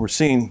 We're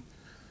seeing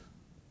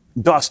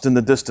dust in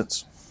the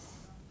distance.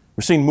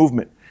 We're seeing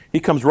movement. He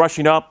comes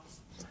rushing up.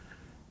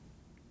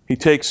 He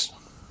takes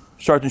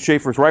Sergeant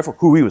Schaefer's rifle,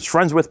 who he was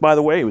friends with, by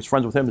the way. He was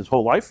friends with him his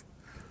whole life.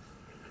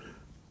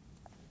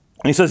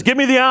 And he says, give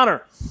me the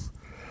honor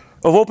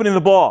of opening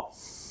the ball.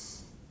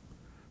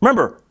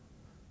 Remember,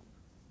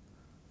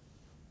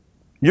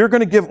 you're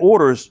going to give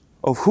orders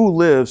of who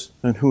lives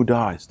and who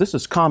dies. This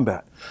is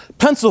combat.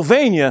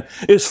 Pennsylvania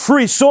is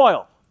free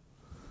soil.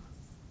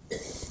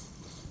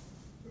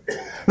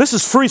 This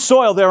is free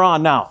soil they're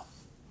on now.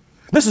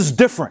 This is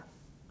different.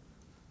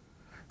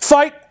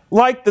 Fight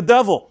like the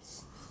devil.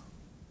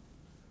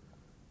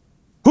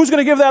 Who's going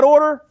to give that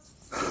order?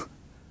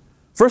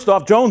 First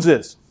off, Jones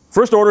is.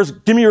 First order is,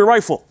 give me your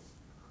rifle.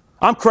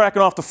 I'm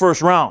cracking off the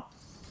first round.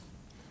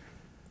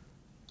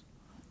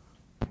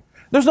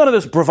 There's none of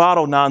this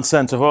bravado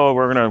nonsense of, oh,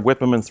 we're going to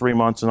whip him in 3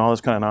 months and all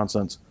this kind of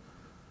nonsense.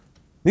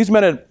 These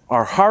men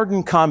are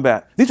hardened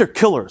combat. These are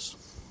killers.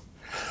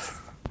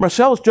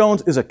 Marcellus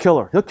Jones is a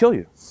killer. He'll kill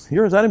you.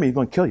 You're his enemy, he's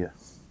going to kill you.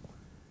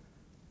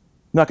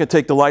 Not going to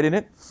take delight in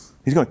it.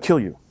 He's going to kill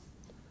you.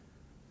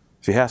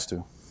 If he has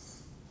to.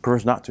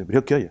 Prefers not to, but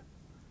he'll kill you.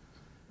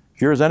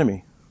 If you're his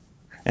enemy,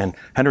 and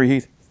Henry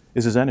Heath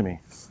is his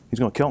enemy, he's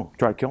going to kill him,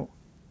 try to kill him.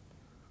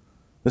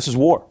 This is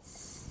war.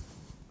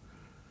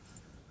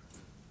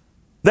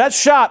 That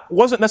shot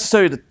wasn't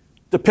necessary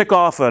to pick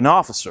off an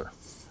officer.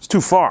 It's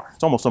too far.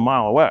 It's almost a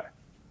mile away.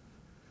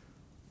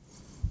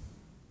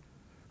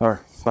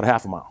 Or about a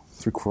half a mile,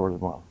 3/4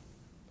 of a mile.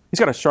 He's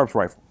got a Sharps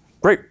rifle.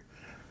 Great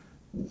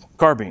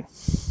carbine.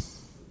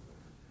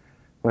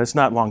 But it's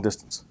not long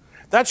distance.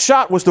 That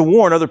shot was to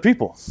warn other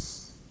people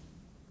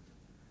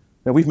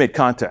that we've made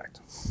contact.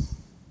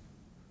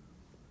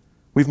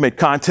 We've made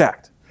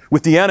contact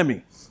with the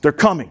enemy. They're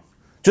coming.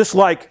 Just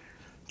like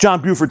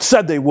John Buford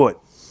said they would.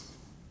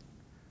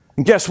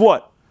 And guess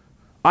what?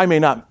 I may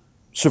not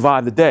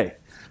survive the day.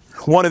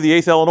 One of the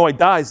 8th Illinois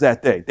dies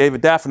that day,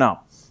 David Daffnow.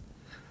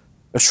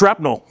 A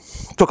shrapnel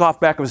took off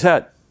back of his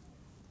head.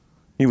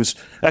 He was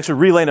actually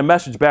relaying a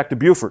message back to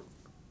Buford.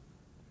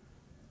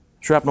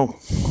 Shrapnel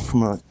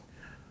from a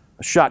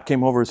shot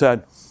came over his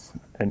head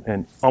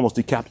and almost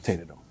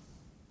decapitated him.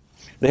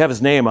 They have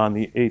his name on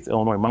the 8th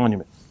Illinois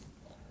monument.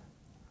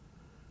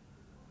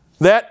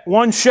 That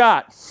one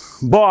shot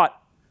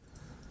bought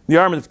the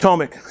Army of the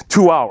Potomac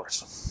 2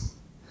 hours.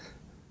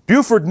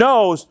 Buford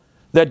knows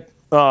that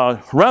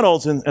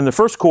Reynolds in the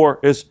First Corps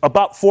is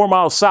about 4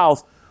 miles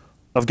south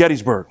of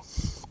Gettysburg.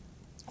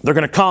 They're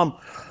going to come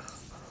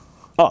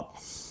up.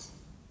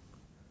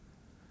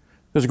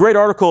 There's a great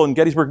article in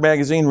Gettysburg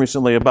Magazine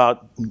recently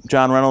about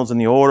John Reynolds and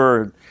the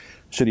order.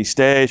 Should he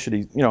stay? Should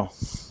he, the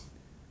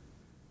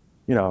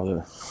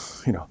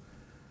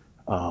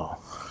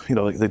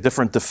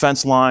different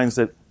defense lines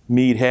that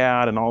Meade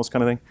had and all this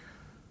kind of thing.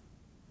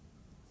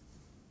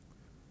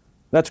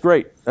 That's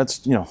great. That's,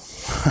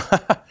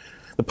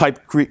 the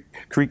Pipe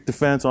Creek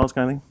defense, all this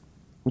kind of thing,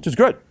 which is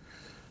good.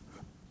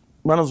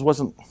 Reynolds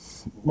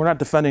we're not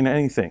defending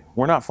anything.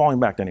 We're not falling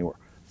back anywhere.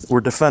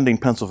 We're defending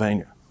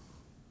Pennsylvania.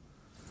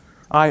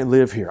 I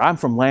live here. I'm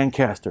from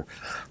Lancaster.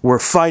 We're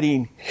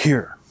fighting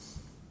here.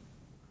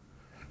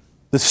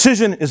 The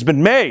decision has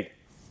been made.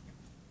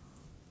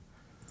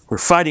 We're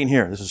fighting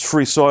here. This is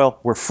free soil.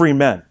 We're free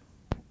men.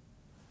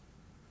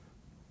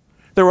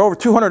 There were over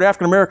 200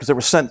 African Americans that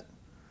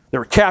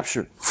were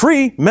captured,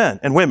 free men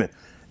and women,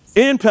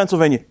 in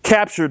Pennsylvania,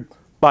 captured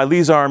by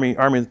Lee's Army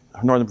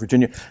of Northern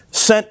Virginia,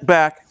 sent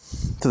back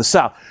to the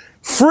South.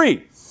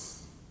 Free.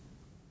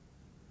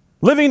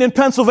 Living in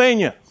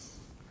Pennsylvania.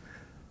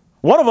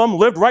 One of them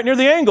lived right near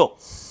the Angle.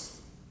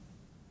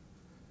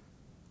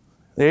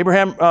 the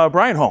Abraham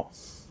Bryant home,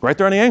 right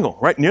there on the angle,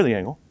 right near the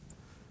angle.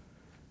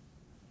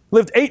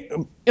 Lived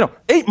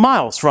 8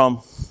 miles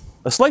from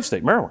a slave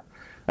state, Maryland.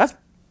 That's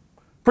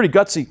pretty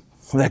gutsy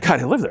for that guy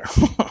to live there.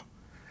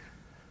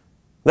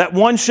 That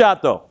one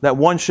shot, though,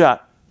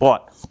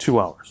 bought 2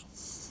 hours.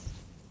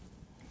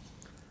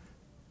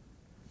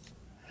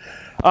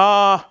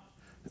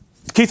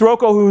 Keith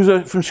Rocco,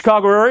 who's from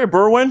Chicago area,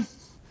 Berwyn,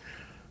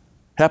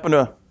 happened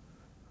to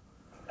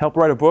help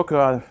write a book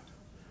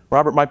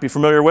Robert might be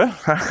familiar with.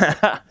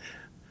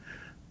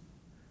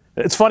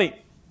 It's funny,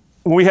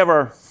 when we have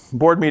our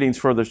board meetings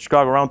for the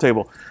Chicago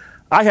Roundtable,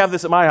 I have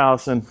this at my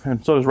house, and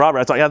so does Robert.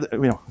 I thought,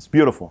 yeah, it's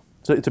beautiful.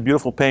 It's a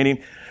beautiful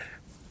painting.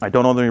 I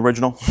don't own the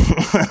original.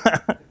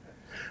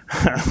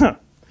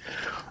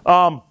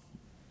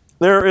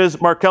 There is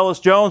Marcellus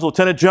Jones,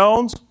 Lieutenant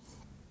Jones.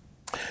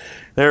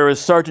 There is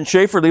Sergeant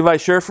Schaefer, Levi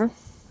Schaefer.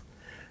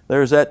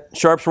 There's that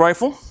Sharp's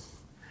rifle.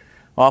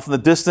 Off in the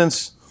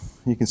distance,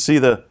 you can see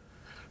the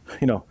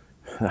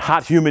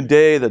hot, humid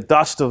day, the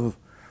dust of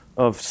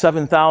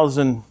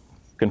 7,000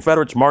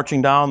 Confederates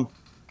marching down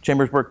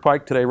Chambersburg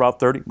Pike, today Route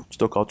 30,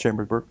 still called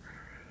Chambersburg.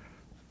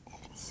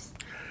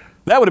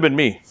 That would have been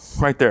me,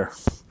 right there.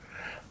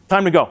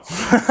 Time to go.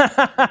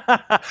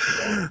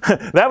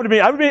 That would be,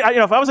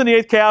 if I was in the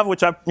 8th Cav,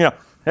 which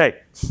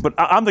but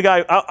I'm the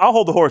guy, I'll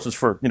hold the horses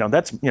for,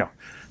 that's,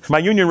 my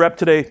union rep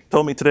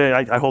told me today,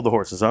 I hold the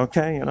horses,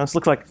 okay? This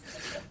looks like,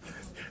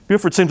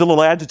 Buford seems a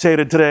little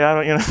agitated today,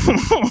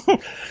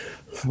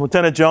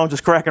 Lieutenant Jones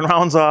just cracking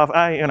rounds off,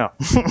 I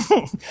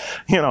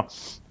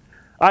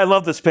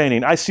love this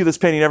painting. I see this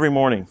painting every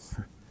morning.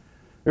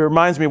 It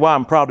reminds me why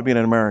I'm proud to be an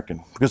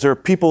American, because there are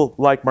people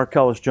like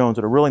Marcellus Jones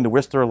that are willing to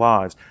risk their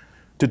lives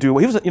to do,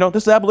 this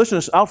is the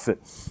abolitionist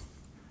outfit.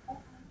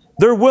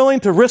 They're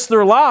willing to risk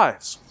their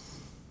lives.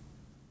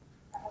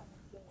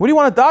 What do you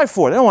want to die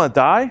for? They don't want to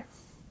die.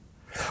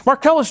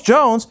 Marcellus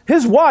Jones,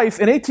 his wife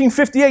in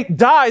 1858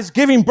 dies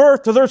giving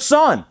birth to their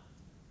son.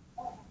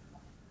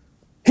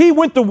 He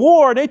went to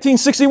war in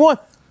 1861.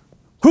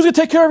 Who's going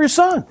to take care of your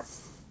son?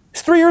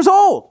 He's 3 years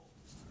old.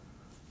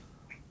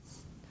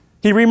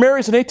 He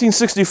remarries in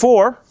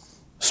 1864.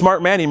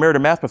 Smart man, he married a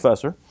math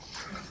professor.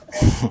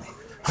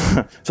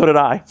 So did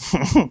I.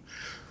 And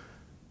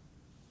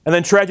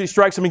then tragedy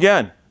strikes him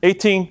again.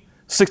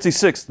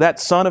 1866, that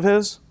son of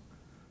his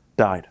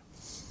died.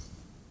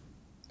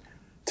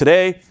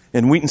 Today,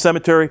 in Wheaton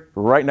Cemetery,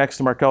 right next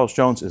to Marcellus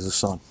Jones, is his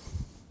son.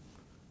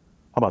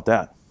 How about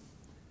that?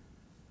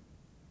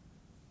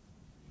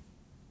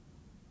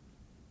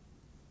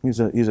 He's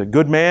a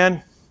good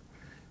man.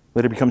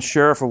 Later becomes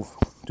sheriff of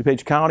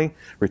DuPage County,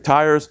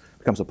 retires,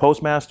 becomes a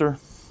postmaster.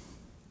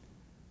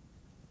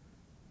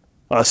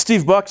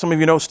 Steve Buck, some of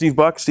you know Steve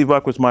Buck. Steve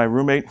Buck was my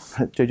roommate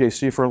at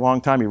JJC for a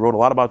long time. He wrote a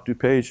lot about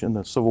DuPage in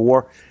the Civil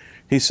War.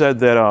 He said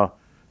that,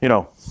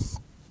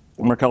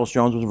 Marcellus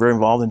Jones was very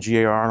involved in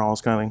GAR and all this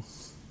kind of thing.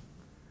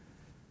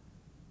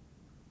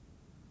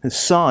 His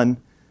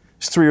son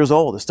is 3 years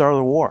old at the start of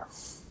the war.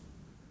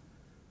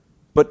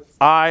 But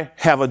I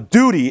have a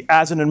duty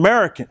as an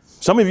American.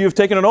 Some of you have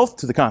taken an oath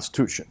to the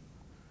Constitution,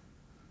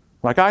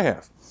 like I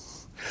have.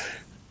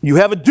 You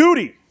have a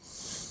duty.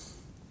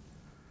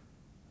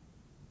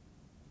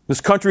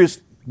 This country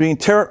is being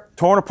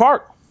torn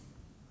apart.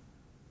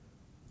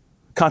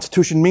 The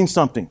Constitution means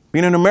something.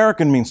 Being an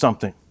American means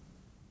something.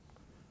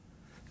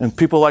 And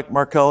people like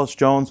Marcellus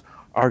Jones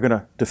are going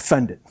to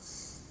defend it.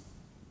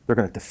 They're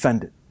going to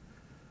defend it.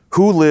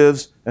 Who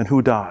lives and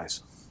who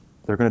dies?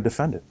 They're going to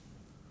defend it.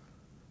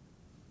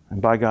 And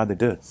by God, they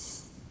did.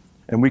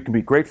 And we can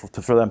be grateful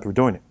for them for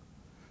doing it.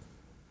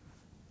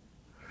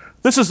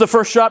 This is the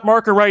first shot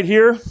marker right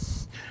here.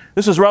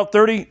 This is Route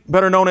 30,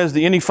 better known as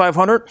the Indy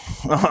 500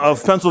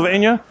 of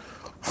Pennsylvania.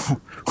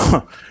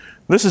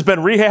 This has been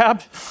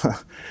rehabbed.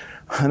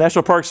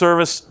 National Park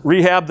Service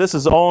rehab. This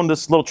is owned,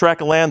 this little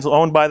tract of land is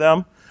owned by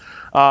them.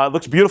 It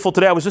looks beautiful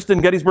today. I was just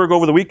in Gettysburg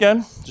over the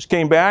weekend. Just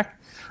came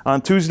back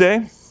on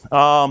Tuesday.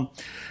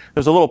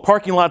 There's a little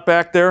parking lot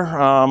back there.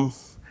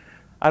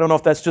 I don't know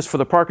if that's just for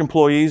the park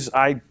employees.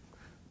 I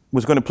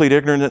was going to plead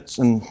ignorance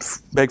and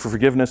beg for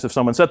forgiveness if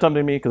someone said something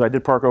to me, because I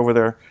did park over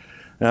there.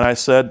 And I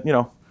said,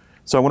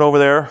 so I went over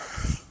there.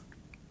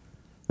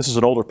 This is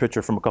an older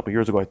picture from a couple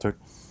years ago I took.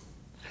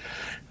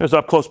 There's an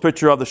up-close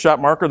picture of the shot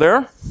marker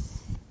there.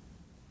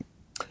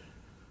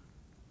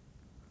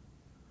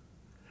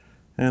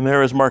 And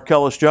there is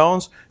Marcellus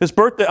Jones. His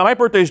birthday, my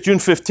birthday is June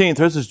 15th.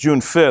 His is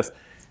June 5th.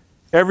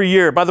 Every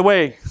year, by the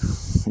way,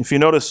 if you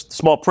notice the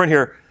small print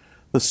here,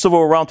 the Civil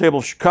War Roundtable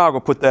of Chicago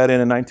put that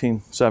in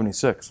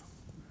 1976.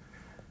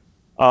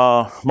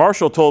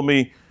 Marshall told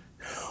me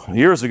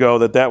years ago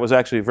that was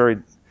actually a very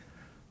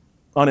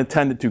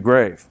unintended to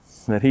grave.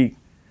 That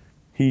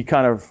he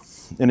kind of,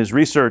 in his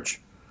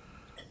research,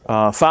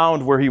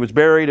 found where he was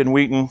buried in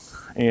Wheaton,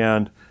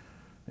 and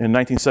in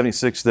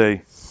 1976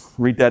 they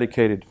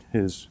rededicated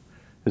his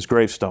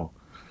gravestone.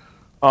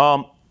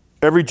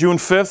 Every June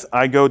 5th,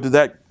 I go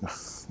to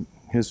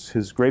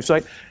his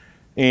gravesite,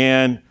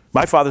 and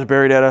my father's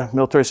buried at a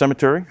military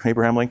cemetery,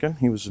 Abraham Lincoln.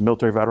 He was a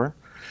military veteran.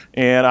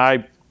 And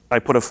I I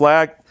put a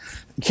flag.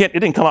 It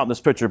didn't come out in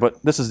this picture,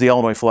 but this is the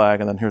Illinois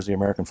flag, and then here's the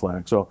American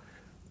flag. So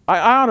I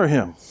honor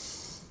him.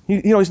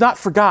 He's not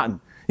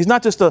forgotten. He's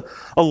not just a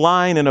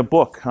line in a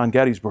book on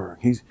Gettysburg.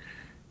 He's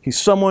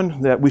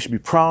someone that we should be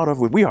proud of.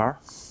 We are.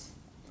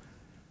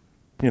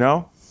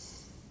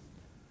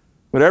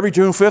 But every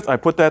June 5th, I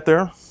put that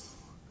there.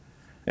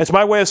 It's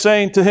my way of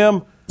saying to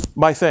him,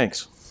 my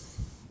thanks.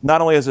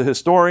 Not only as a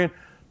historian,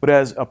 but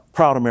as a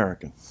proud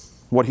American.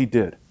 What he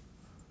did.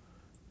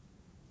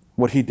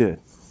 What he did.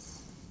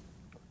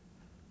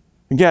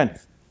 Again,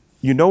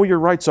 you know what your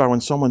rights are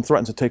when someone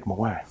threatens to take them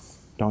away,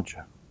 don't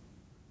you?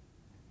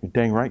 You're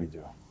dang right you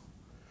do.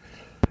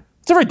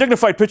 It's a very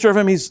dignified picture of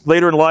him. He's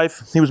later in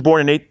life. He was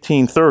born in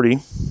 1830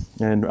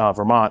 in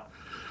Vermont.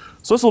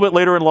 So it's a little bit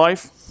later in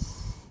life.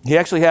 He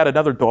actually had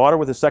another daughter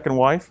with his second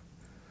wife.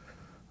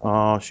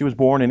 She was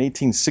born in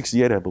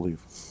 1868, I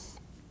believe.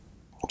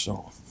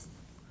 So,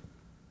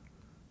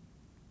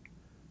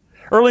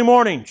 early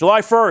morning,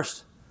 July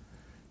 1st.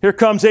 Here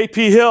comes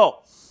A.P.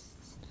 Hill,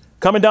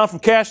 coming down from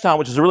Cashtown,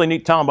 which is a really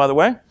neat town, by the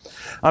way.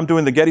 I'm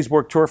doing the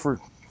Gettysburg tour for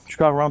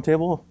Chicago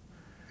Roundtable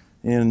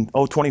in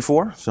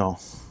 2024, so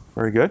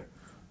very good.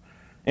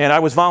 And I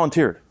was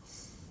volunteered.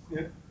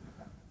 Yeah.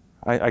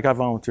 I got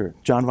volunteered.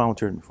 John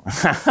volunteered me for.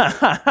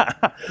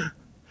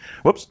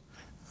 Whoops.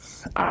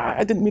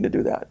 I didn't mean to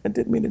do that.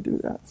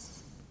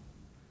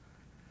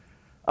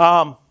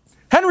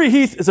 Henry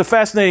Heath is a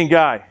fascinating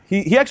guy.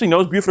 He actually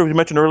knows Buford, as we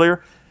mentioned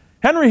earlier.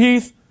 Henry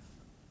Heath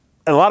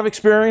had a lot of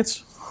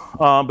experience,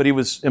 but he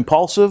was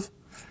impulsive.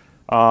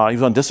 He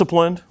was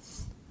undisciplined.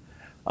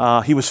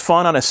 He was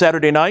fun on a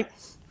Saturday night.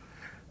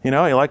 He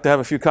liked to have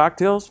a few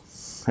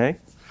cocktails. Hey,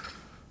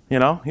 he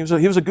was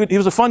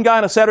a fun guy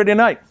on a Saturday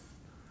night.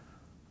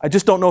 I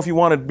just don't know if you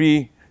want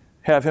to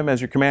have him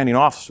as your commanding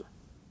officer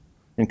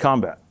in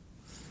combat.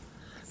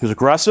 He was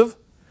aggressive.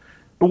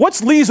 But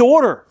what's Lee's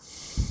order?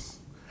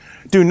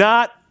 Do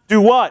not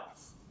do what?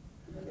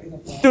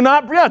 Do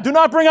not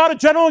bring out a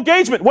general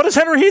engagement. What does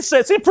Henry Heath say?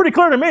 It seemed pretty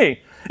clear to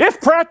me.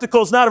 If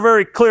practical is not a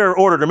very clear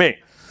order to me,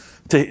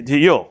 to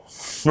you,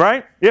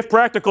 right? If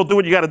practical, do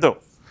what you got to do.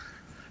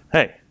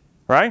 Hey,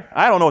 right?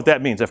 I don't know what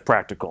that means, if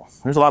practical.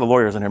 There's a lot of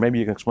lawyers in here. Maybe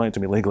you can explain it to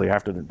me legally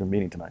after the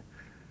meeting tonight.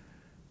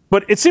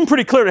 But it seemed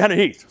pretty clear to Henry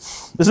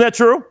Heath. Isn't that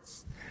true?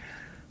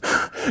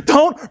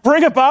 Don't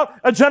bring about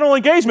a general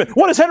engagement.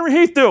 What does Henry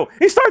Heath do?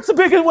 He starts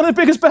one of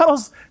the biggest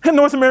battles in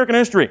North American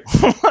history.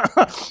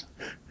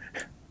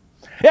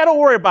 Yeah, don't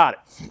worry about it.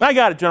 I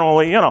got it, General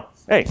Lee.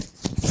 Hey,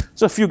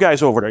 there's a few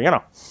guys over there,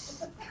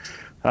 Is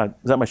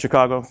that my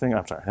Chicago thing?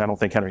 I'm sorry. I don't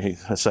think Henry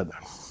Heath has said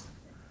that.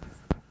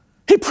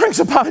 He brings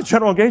about a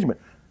general engagement.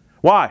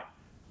 Why?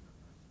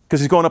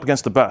 Because he's going up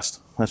against the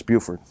best. That's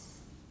Buford.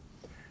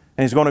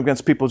 And he's going up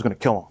against people who's going to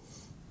kill him.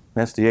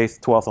 That's the 8th,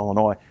 12th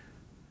Illinois,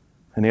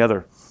 and the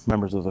other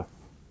members of the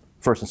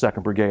 1st and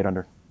 2nd Brigade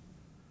under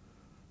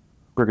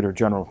Brigadier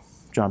General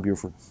John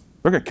Buford.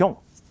 They're going to kill him.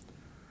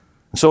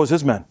 And so is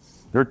his men.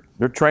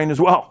 They're trained as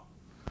well.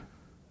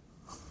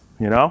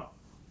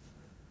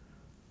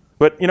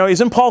 But,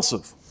 he's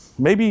impulsive.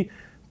 Maybe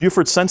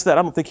Buford sensed that.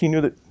 I don't think he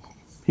knew that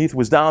Heath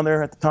was down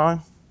there at the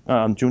time,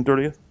 on June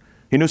 30th.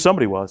 He knew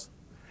somebody was.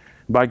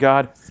 By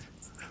God,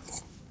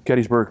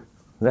 Gettysburg,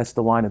 that's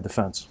the line of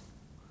defense.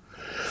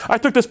 I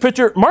took this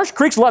picture. Marsh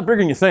Creek's a lot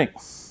bigger than you think.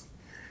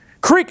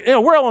 Creek,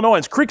 we're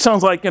Illinoisans. Creek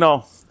sounds like,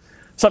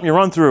 something you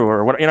run through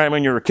or what,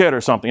 when you're a kid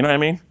or something, you know what I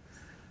mean?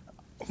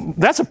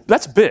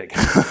 That's big.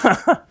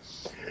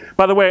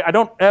 By the way, I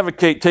don't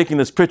advocate taking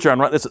this picture on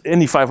this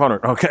Indy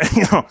 500, okay?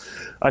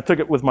 I took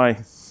it with my,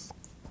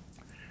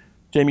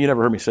 Jamie, you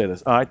never heard me say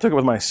this. I took it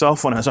with my cell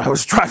phone as I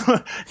was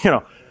driving,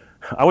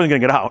 I wasn't going to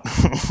get out,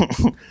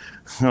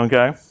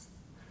 okay?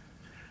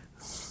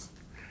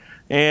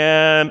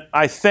 And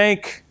I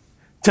thank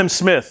Tim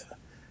Smith,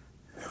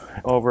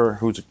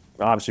 who's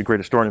obviously a great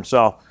historian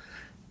himself.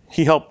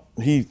 He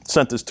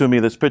sent this to me,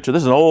 this picture.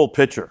 This is an old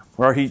picture,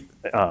 or he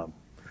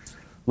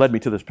led me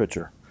to this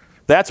picture.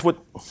 That's what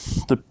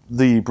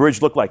the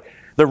bridge looked like.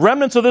 The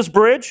remnants of this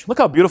bridge, look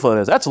how beautiful it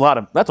is. That's a lot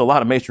of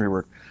masonry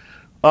work.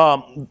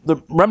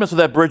 The remnants of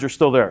that bridge are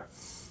still there.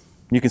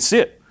 You can see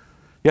it.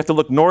 You have to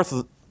look north.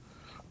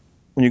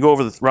 When you go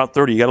over the Route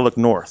 30, you got to look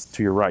north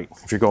to your right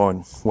if you're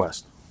going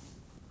west.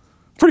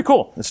 Pretty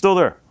cool. It's still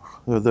there,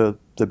 the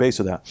base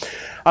of that.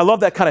 I love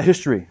that kind of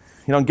history.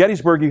 In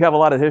Gettysburg, you have a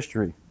lot of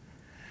history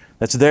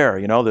that's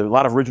there. There are a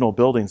lot of original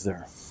buildings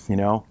there,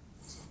 In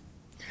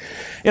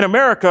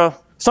America,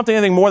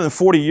 anything more than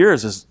 40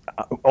 years is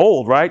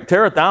old, right?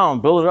 Tear it down,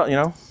 build it up,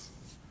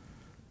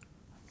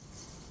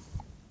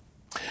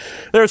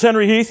 There's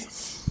Henry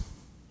Heath.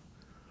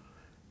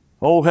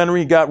 Old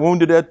Henry got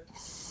wounded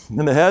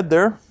in the head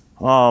there.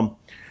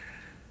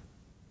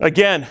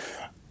 Again,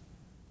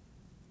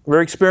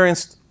 very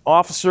experienced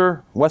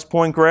officer, West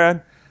Point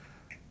grad,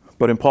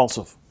 but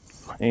impulsive.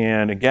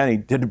 And again, he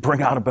did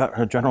bring out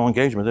a general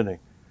engagement, didn't he?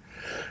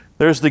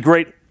 There's the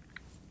great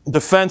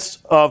defense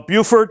of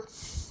Buford.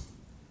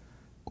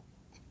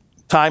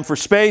 Time for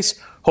space,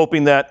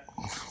 hoping that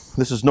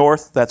this is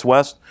north, that's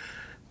west.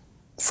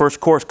 First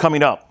Corps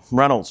coming up,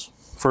 Reynolds,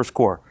 First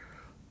Corps.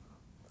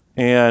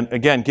 And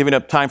again, giving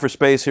up time for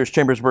space, here's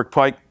Chambersburg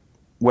Pike,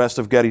 west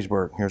of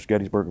Gettysburg. Here's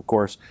Gettysburg, of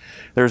course.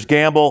 There's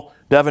Gamble,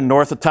 Devon,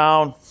 north of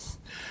town.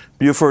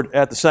 Buford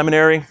at the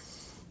seminary. How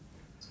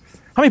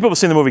many people have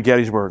seen the movie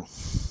Gettysburg?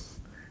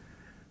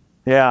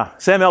 Yeah,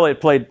 Sam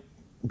Elliott played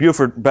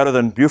Buford better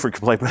than Buford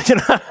could play. But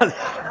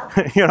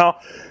you know,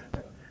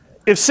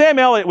 if Sam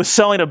Elliott was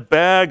selling a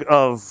bag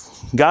of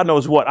God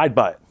knows what, I'd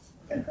buy it.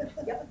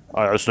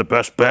 It's the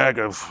best bag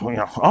of,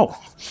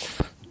 oh,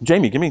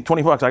 Jamie, give me $20.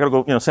 I got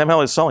to go, Sam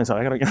Elliott's selling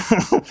something.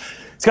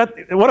 It's got,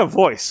 what a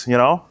voice,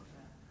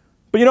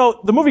 But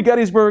the movie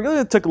Gettysburg,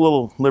 it took a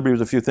little liberty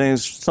with a few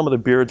things. Some of the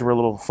beards were a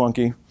little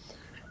funky.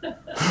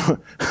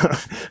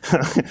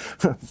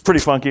 Pretty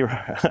funky.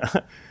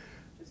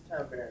 Just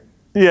Tom Berenger.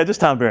 Yeah,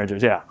 just Tom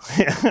Berenger's, yeah.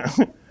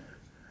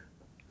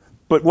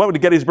 But what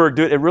would Gettysburg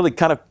do? It really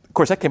kind of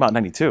course, that came out in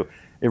 92.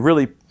 It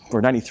really,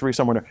 or 93,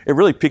 somewhere in there. It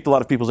really piqued a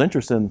lot of people's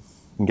interest in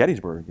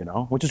Gettysburg,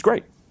 which is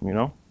great,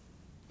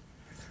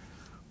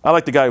 I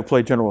like the guy who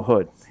played General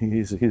Hood.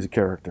 He's a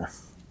character.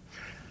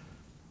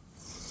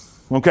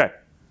 Okay.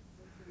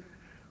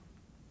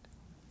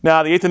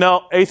 Now, the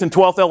 8th and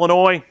 12th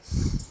Illinois,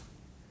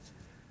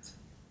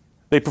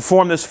 they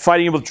performed this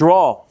fighting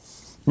withdrawal.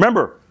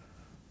 Remember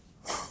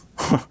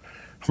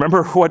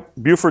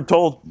what Buford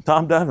told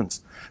Tom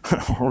Devens.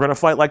 We're going to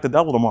fight like the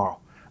devil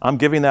tomorrow. I'm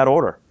giving that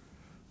order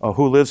of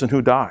who lives and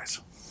who dies.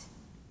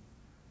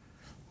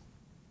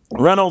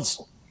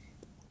 Reynolds,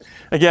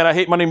 again, I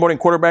hate Monday morning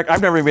quarterback.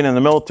 I've never been in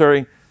the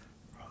military.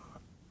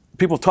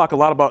 People talk a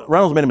lot about,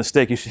 Reynolds made a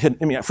mistake.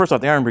 First off,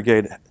 the Iron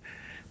Brigade,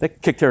 they can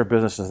kick care of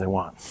business as they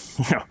want.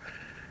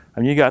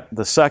 You got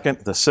the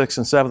 2nd, the 6th,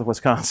 and 7th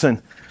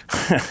Wisconsin.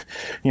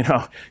 You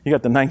got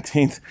the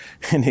 19th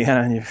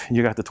Indiana, and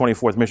you got the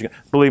 24th Michigan.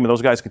 Believe me,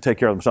 those guys can take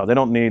care of themselves. They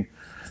don't need,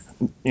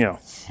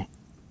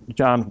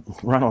 John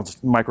Reynolds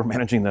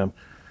micromanaging them,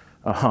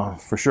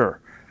 for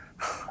sure.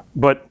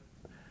 But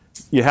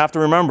you have to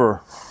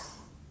remember,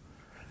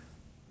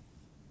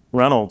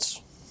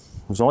 Reynolds,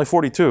 who's only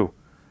 42,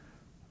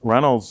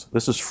 Reynolds,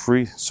 this is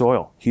free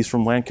soil. He's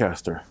from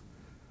Lancaster.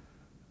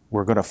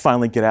 We're going to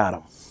finally get at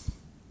him.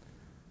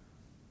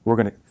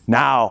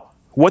 Now,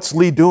 what's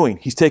Lee doing?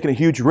 He's taking a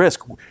huge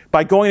risk.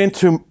 By going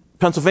into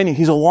Pennsylvania,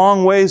 he's a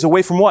long ways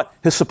away from what?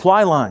 His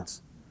supply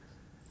lines.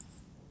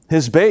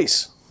 His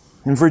base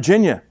in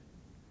Virginia.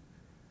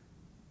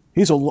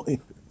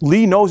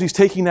 Lee knows he's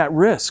taking that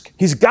risk.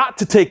 He's got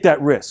to take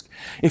that risk.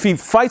 If he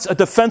fights a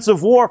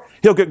defensive war,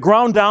 he'll get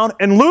ground down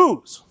and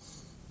lose.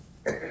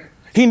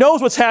 He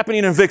knows what's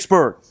happening in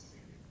Vicksburg.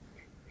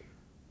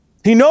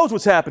 He knows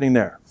what's happening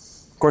there.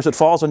 Of course, it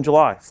falls on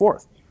July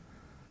 4th,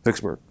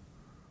 Vicksburg.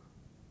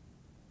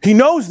 He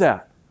knows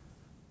that.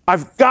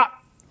 I've got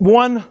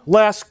one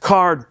last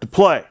card to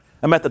play.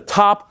 I'm at the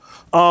top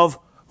of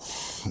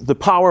the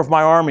power of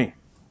my army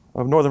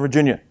of Northern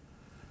Virginia.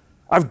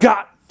 I've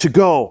got to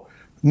go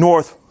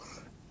north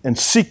and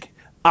seek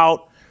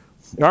out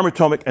the Army of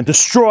Potomac and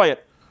destroy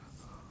it.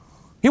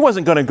 He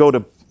wasn't going to go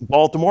to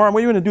Baltimore. What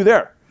are you going to do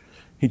there?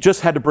 He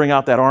just had to bring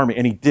out that army,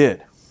 and he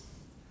did.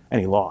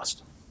 And he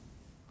lost.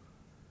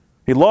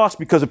 He lost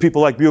because of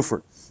people like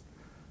Buford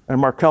and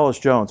Marcellus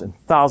Jones and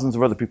thousands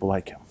of other people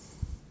like him.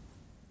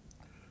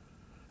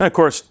 And of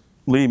course,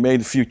 Lee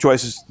made a few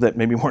choices that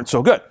maybe weren't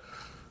so good.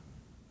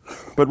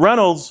 But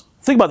Reynolds,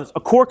 think about this, a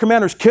Corps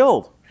commander's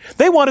killed.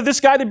 They wanted this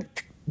guy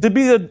to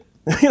be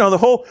the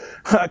whole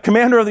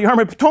commander of the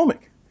Army of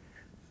Potomac.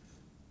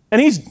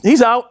 And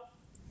he's out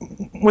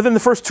within the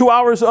first 2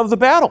 hours of the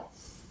battle.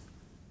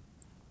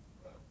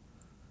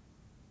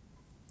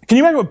 Can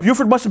you imagine what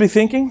Buford must be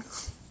thinking?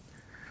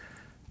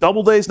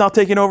 Doubleday's now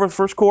taking over the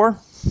First Corps.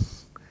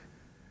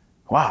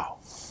 Wow.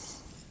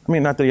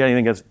 Not that he had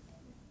anything against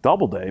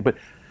Doubleday, but,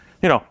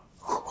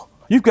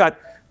 you've got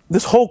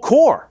this whole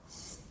Corps.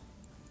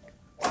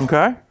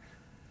 Okay?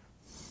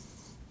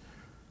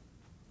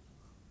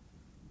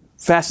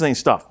 Fascinating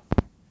stuff.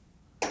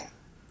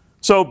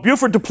 So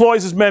Buford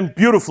deploys his men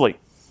beautifully.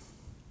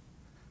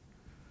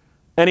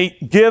 And he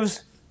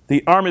gives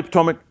the Army of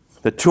Potomac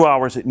the 2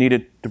 hours it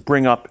needed to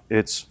bring up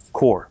its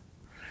corps.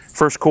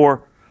 First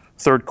Corps,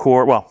 First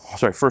Corps,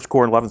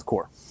 and 11th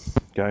Corps.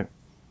 Okay?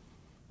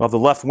 Of the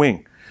left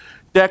wing.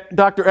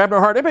 Dr. Abner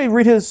Hart, anybody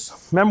read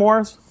his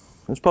memoirs?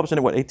 It was published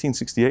in,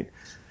 1868?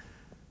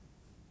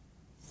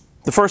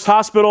 The first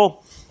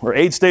hospital or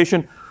aid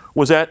station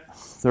was at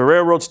the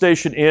railroad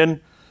station in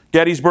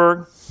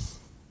Gettysburg.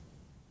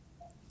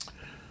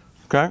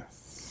 Okay?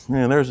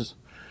 And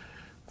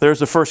there's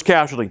the first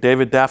casualty,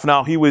 David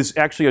Daffnau. He was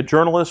actually a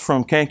journalist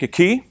from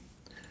Kankakee.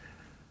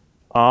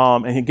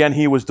 And again,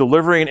 he was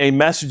delivering a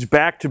message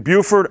back to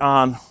Buford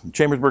on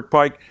Chambersburg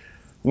Pike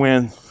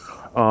when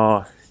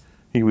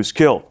he was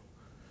killed.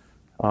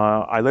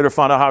 I later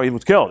found out how he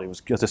was killed. He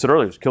was, as I said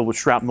earlier, he was killed with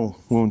shrapnel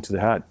wound to the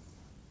head.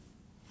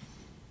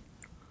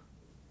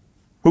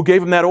 Who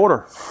gave him that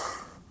order?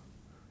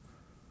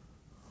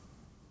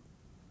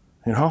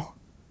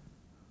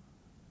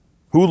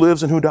 Who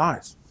lives and who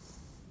dies?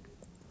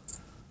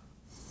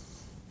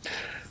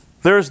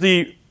 There's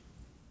the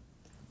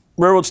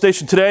railroad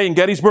station today in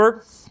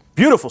Gettysburg.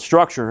 Beautiful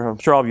structure. I'm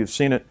sure all of you have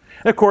seen it.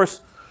 And of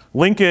course,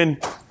 Lincoln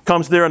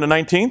comes there on the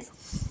 19th.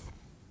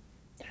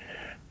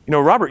 You know,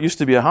 Robert used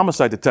to be a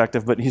homicide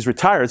detective, but he's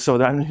retired, so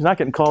he's not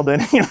getting called in.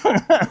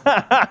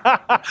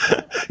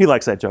 He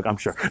likes that joke, I'm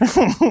sure.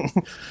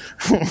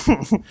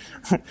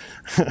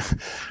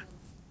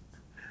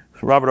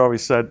 Robert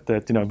always said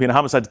that, you know, being a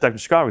homicide detective in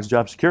Chicago is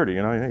job security.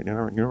 You know, you're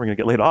never going to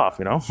get laid off,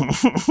 you know.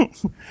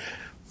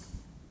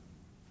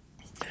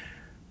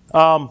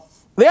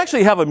 They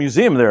actually have a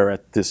museum there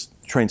at this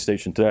train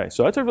station today,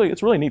 so it's a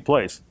really neat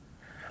place.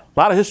 A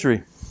lot of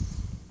history.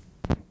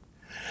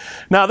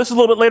 Now, this is a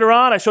little bit later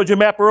on. I showed you a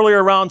map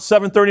earlier around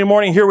 7:30 in the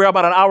morning. Here we are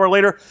about an hour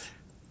later.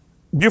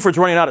 Buford's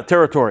running out of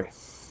territory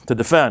to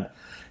defend.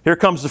 Here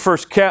comes the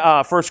first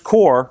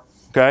Corps.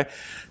 Okay,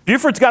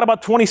 Buford's got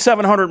about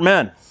 2,700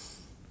 men.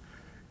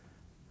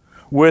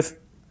 With,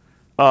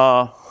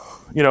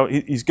 you know,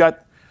 he's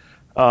got,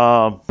 you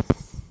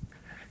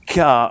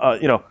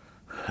know,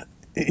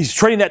 he's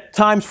trading at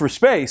times for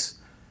space,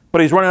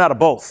 but he's running out of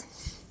both.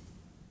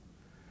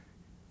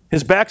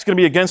 His back's going to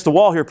be against the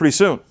wall here pretty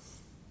soon.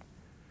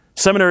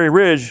 Seminary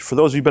Ridge, for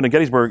those of you who've been to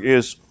Gettysburg,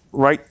 is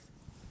right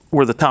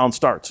where the town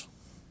starts.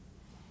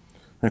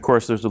 And of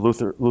course, there's the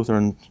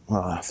Lutheran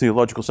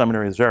Theological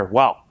Seminary is there.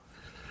 Wow.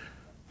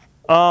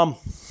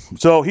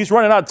 So he's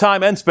running out of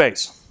time and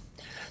space.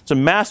 It's a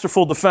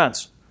masterful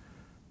defense.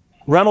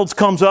 Reynolds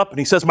comes up and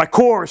he says, "My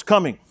corps is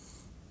coming.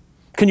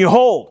 Can you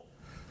hold?"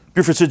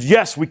 Buford says,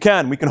 "Yes, we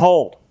can. We can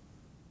hold.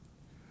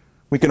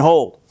 We can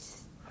hold.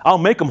 I'll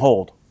make them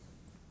hold.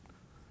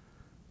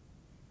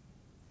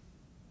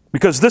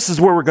 Because this is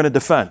where we're going to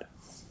defend.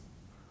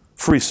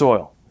 Free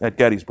soil at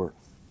Gettysburg.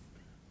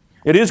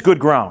 It is good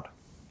ground."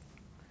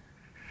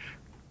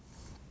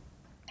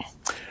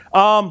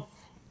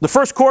 The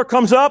First Corps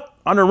comes up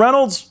under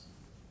Reynolds.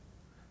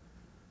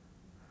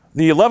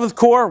 The 11th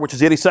Corps, which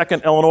is the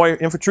 82nd Illinois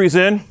Infantry, is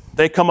in.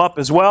 They come up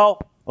as well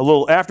a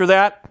little after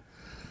that.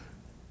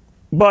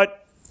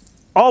 But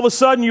all of a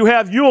sudden you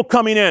have Ewell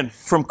coming in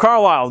from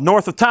Carlisle,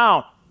 north of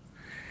town.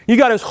 You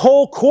got his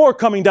whole corps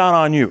coming down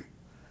on you.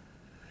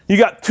 You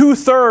got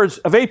 2/3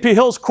 of A.P.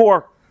 Hill's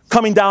corps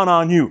coming down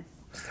on you.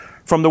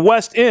 From the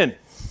west in.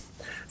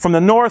 From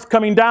the north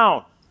coming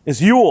down is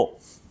Ewell.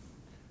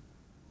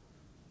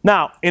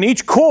 Now, in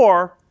each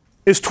corps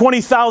is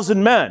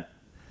 20,000 men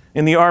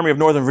in the Army of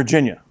Northern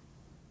Virginia.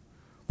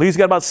 Lee's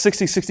got about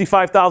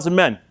 65,000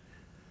 men.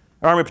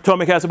 Army of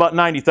Potomac has about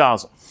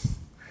 90,000.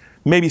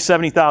 Maybe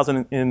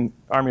 70,000 in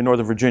Army of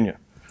Northern Virginia.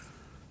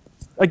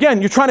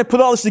 Again, you're trying to put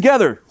all this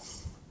together.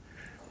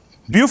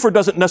 Buford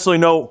doesn't necessarily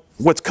know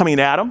what's coming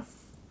at him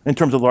in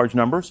terms of large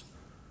numbers.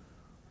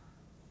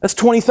 That's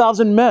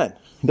 20,000 men.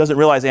 He doesn't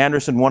realize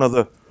Anderson, one of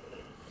the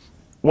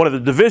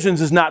divisions,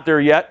 is not there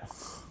yet.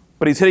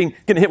 But he's getting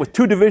hit with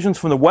 2 divisions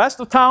from the west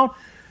of town,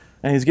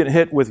 and he's getting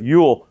hit with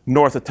Ewell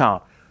north of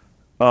town.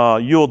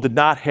 Ewell did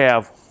not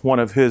have one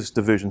of his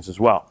divisions as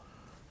well,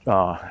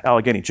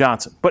 Allegheny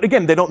Johnson. But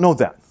again, they don't know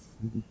that.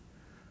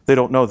 They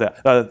don't know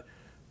that.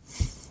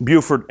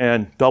 Buford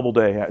and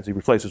Doubleday, as he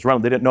replaces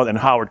Reynolds, they didn't know that. And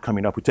Howard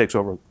coming up, who takes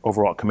over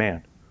overall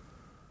command.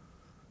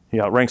 He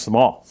outranks them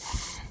all.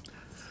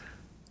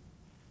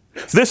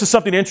 This is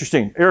something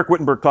interesting. Eric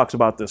Wittenberg talks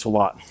about this a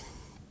lot.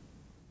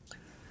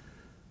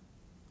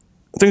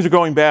 Things are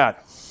going bad.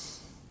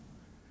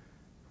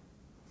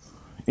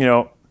 You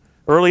know,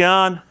 early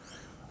on,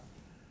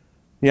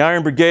 the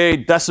Iron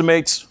Brigade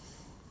decimates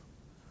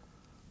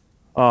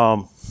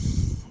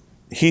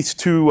Heath's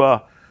 2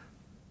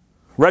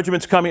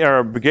 regiments coming,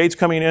 or brigades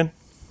coming in.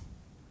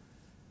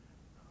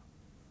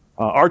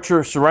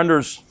 Archer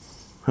surrenders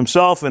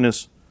himself and a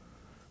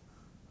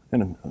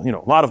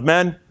lot of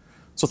men.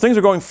 So things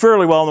are going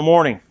fairly well in the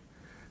morning.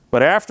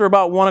 But after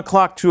about 1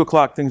 o'clock, 2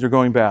 o'clock, things are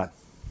going bad.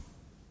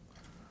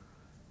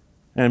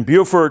 And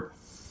Buford,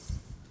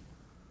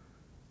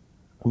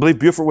 I believe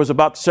Buford was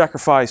about to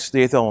sacrifice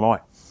the 8th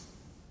Illinois.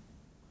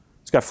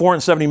 He's got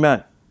 470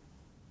 men,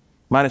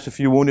 minus a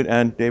few wounded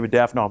and David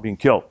Daffnall being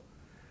killed.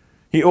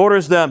 He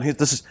orders them, he had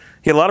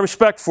a lot of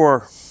respect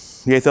for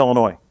the 8th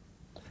Illinois.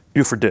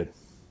 Buford did.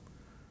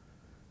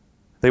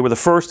 They were the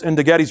first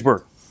into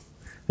Gettysburg.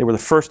 They were the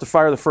first to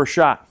fire the first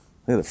shot.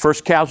 They were the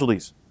first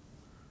casualties.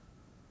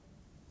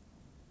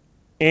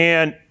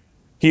 And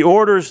he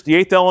orders the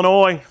 8th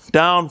Illinois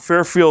down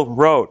Fairfield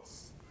Road.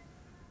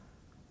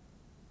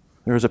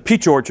 There was a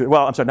peach orchard.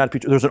 Well, I'm sorry, not a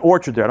peach. There was an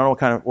orchard there. I don't know what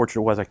kind of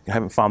orchard it was. I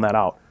haven't found that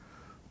out.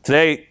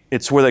 Today,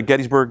 it's where the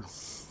Gettysburg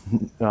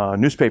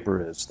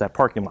newspaper is, that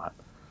parking lot.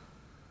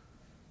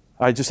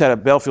 I just had a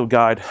Belfield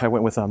guide I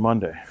went with on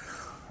Monday.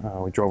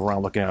 We drove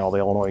around looking at all the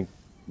Illinois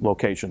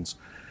locations.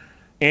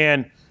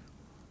 And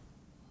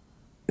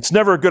it's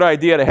never a good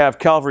idea to have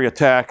cavalry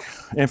attack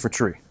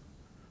infantry,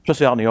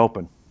 especially out in the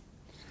open.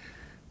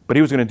 But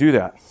he was going to do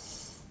that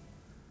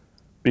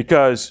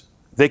because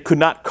they could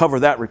not cover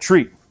that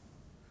retreat.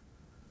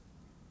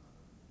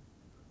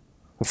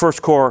 The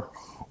First Corps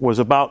was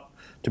about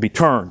to be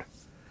turned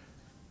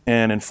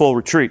and in full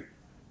retreat.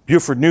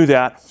 Buford knew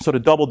that, so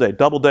did Doubleday.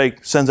 Doubleday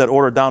sends that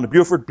order down to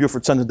Buford.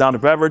 Buford sends it down to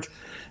Beveridge.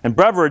 And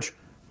Beveridge,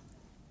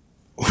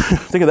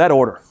 think of that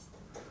order.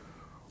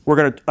 We're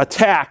going to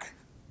attack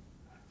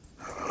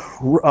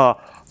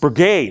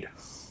brigade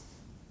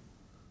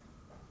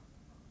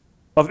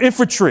of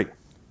infantry.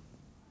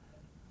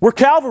 We're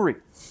cavalry.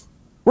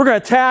 We're going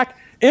to attack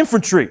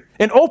infantry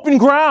in open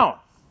ground.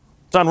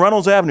 It's on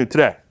Reynolds Avenue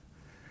today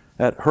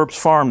at Herb's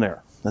Farm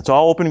there. That's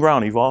all open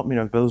ground. You've all,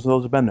 those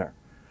have been there.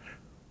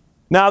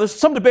 Now, there's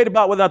some debate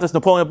about whether or not this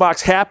Napoleon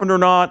box happened or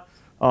not.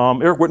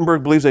 Eric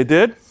Wittenberg believes they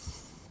did.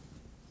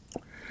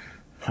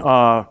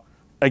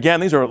 Again,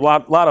 these are a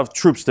lot of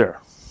troops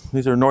there.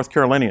 These are North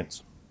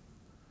Carolinians.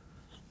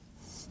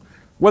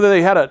 Whether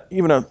they had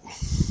even a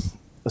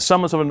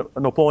semblance of a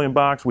Napoleon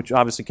box, which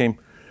obviously came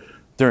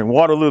during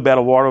Waterloo,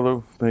 Battle of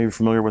Waterloo, maybe you're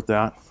familiar with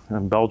that,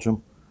 in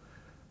Belgium.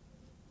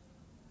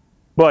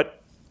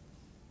 But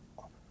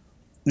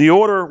the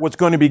order was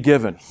going to be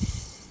given.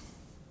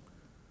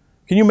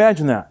 Can you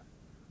imagine that?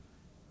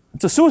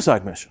 It's a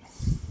suicide mission.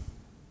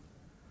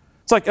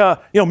 It's like,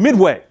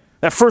 Midway,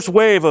 that first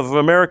wave of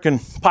American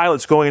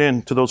pilots going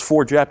into those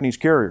 4 Japanese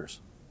carriers.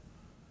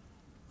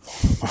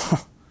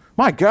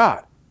 My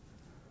God.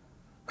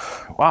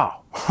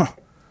 Wow.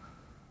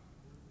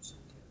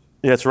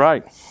 Yeah, that's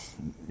right.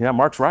 Yeah,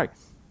 Mark's right.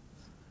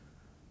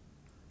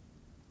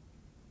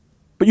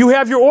 But you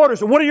have your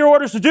orders. And what are your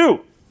orders to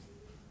do?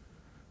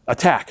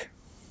 Attack.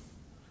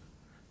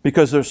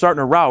 Because they're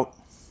starting to rout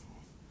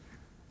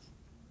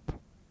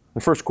the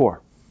First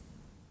Corps.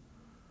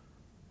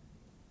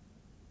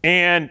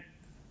 And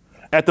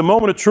at the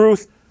moment of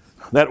truth,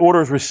 that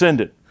order is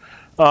rescinded.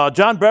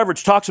 John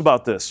Beveridge talks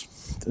about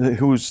this,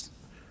 who's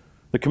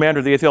the commander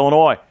of the 8th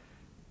Illinois.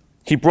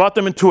 He brought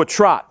them into a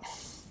trot.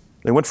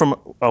 They went from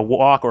a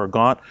walk or a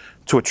gaunt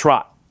to a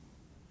trot.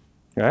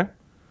 Okay?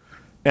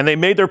 And they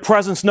made their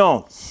presence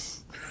known.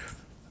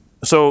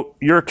 So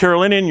you're a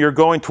Carolinian, you're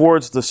going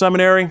towards the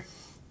seminary.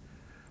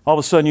 All of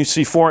a sudden you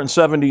see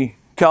 470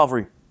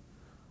 cavalry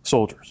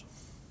soldiers,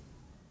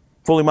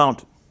 fully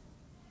mounted.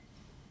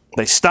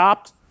 They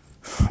stopped,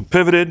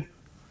 pivoted,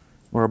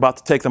 were about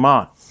to take them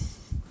on.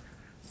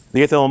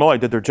 The 8th Illinois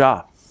did their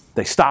job.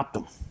 They stopped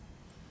them.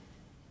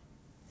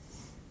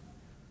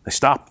 They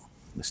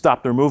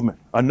stopped their movement.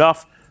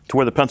 Enough to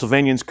where the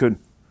Pennsylvanians could,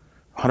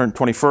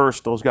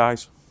 121st, those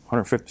guys,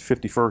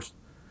 151st,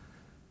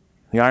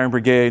 the Iron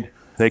Brigade,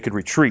 they could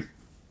retreat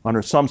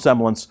under some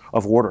semblance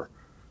of order.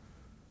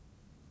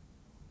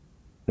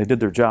 They did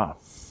their job.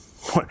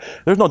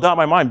 There's no doubt in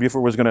my mind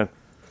Buford was going to,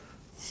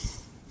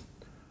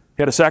 he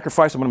had a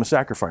sacrifice, I'm going to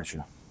sacrifice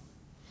you.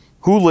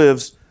 Who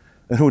lives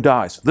and who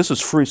dies? This is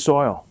free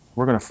soil.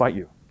 We're going to fight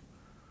you.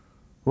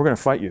 We're going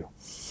to fight you.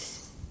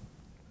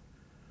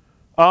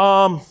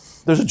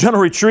 There's a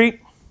general retreat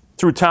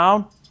through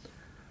town.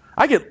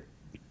 I get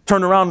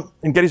turned around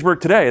in Gettysburg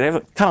today. They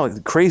have kind of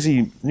like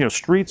crazy,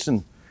 streets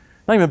and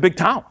not even a big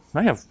town.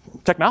 They have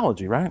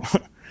technology, right?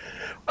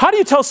 How do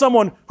you tell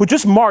someone who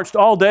just marched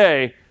all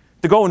day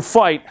to go and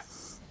fight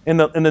in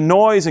the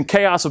noise and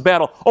chaos of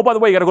battle? Oh, by the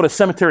way, you got to go to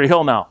Cemetery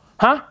Hill now,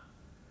 huh?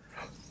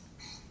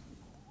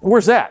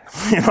 Where's that?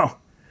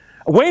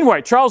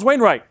 Wainwright, Charles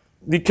Wainwright,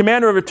 the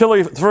commander of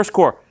artillery of the First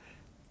Corps.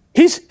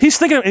 He's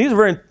thinking, and he's a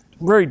very,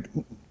 very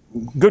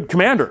good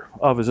commander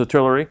of his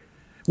artillery.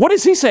 What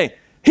is he saying?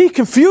 He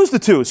confused the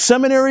two.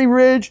 Seminary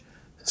Ridge,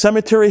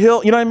 Cemetery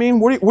Hill. You know what I mean?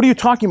 What are you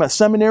talking about?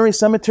 Seminary,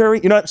 cemetery?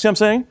 You know, see what I'm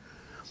saying?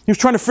 He was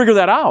trying to figure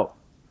that out.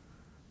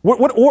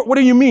 What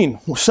do you mean?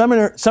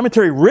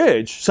 Cemetery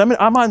Ridge?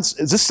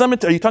 Is this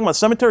cemetery? Are you talking about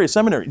cemetery or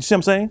seminary? You see what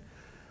I'm saying?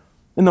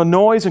 In the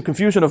noise and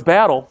confusion of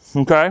battle,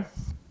 okay?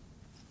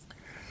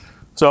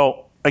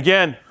 So,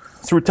 again,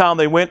 through town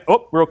they went.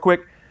 Oh, real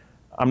quick.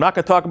 I'm not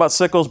going to talk about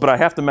Sickles, but I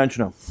have to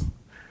mention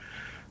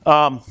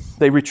them.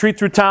 They retreat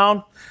through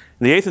town.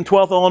 The 8th and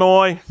 12th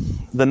Illinois,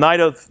 the night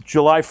of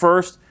July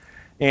 1st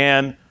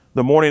and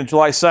the morning of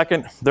July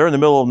 2nd, they're in the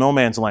middle of no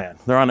man's land.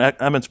 They're on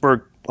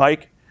Emmitsburg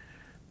Pike,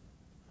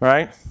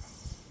 right?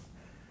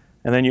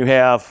 And then you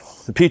have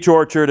the peach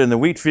orchard and the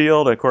wheat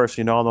field. Of course,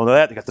 you all know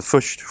that. You got the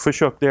fish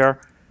hook there,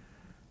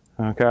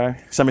 okay?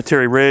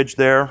 Cemetery Ridge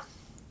there.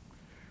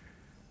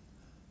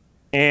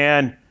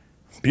 And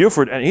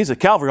Buford, and he's a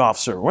cavalry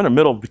officer. We're in the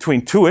middle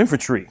between 2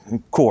 infantry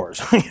corps.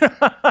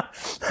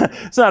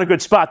 It's not a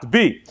good spot to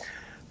be.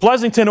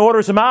 Pleasanton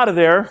orders him out of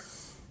there.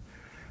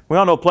 We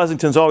all know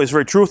Pleasanton's always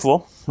very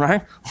truthful,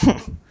 right?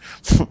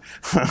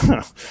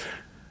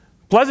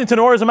 Pleasanton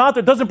orders him out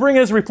there, doesn't bring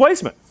in his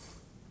replacement.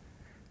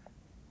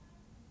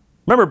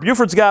 Remember,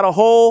 Buford's got a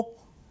whole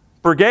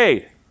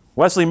brigade.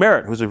 Wesley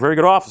Merritt, who's a very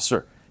good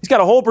officer, he's got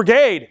a whole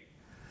brigade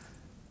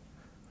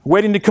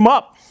waiting to come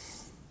up.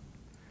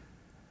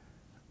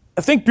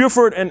 I think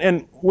Buford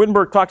and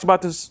Wittenberg talks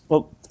about this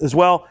as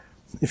well.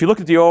 If you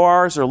look at the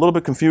ORs, there's a little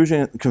bit some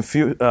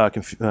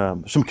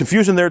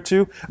confusion there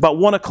too. About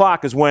 1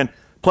 o'clock is when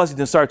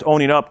Pleasanton starts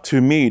owning up to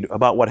Meade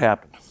about what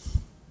happened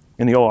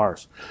in the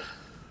ORs.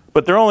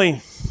 But they're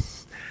only,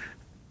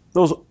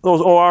 those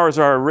ORs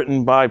are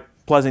written by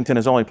Pleasanton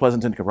as only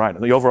Pleasanton can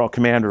write, the overall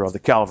commander of the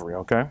cavalry,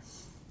 okay?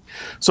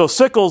 So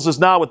Sickles is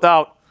now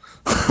without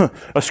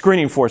a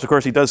screening force. Of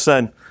course, he does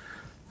send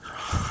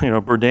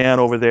Berdan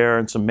over there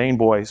and some Maine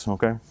boys,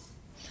 okay,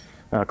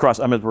 across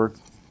Emmitsburg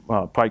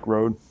Pike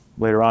Road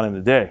later on in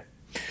the day.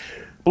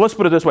 But let's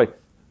put it this way.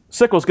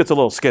 Sickles gets a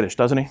little skittish,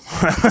 doesn't he?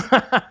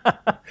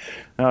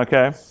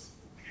 Okay.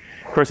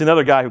 Of course,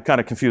 another guy who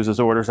kind of confuses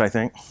orders, I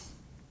think.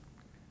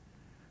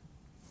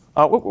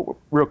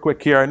 Real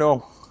quick here, I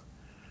know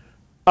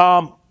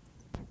I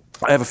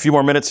have a few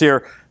more minutes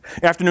here.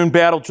 Afternoon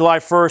battle, July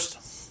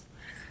 1st.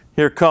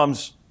 Here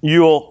comes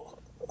Ewell,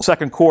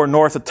 2nd Corps,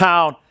 north of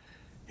town.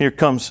 Here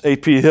comes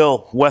A.P.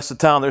 Hill, west of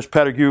town. There's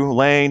Pettigrew,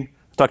 Lane.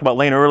 I talked about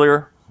Lane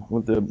earlier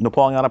with the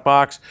Napoleonic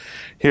box.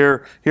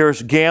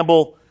 Here's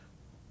Gamble.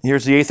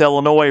 Here's the 8th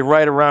Illinois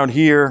right around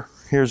here.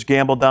 Here's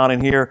Gamble down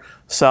in here,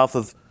 south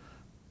of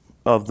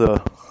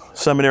the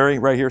seminary,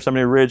 right here,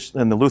 Seminary Ridge,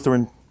 and the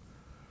Lutheran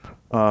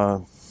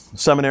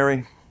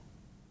Seminary.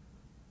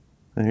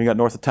 And you got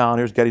north of town.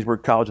 Here's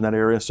Gettysburg College in that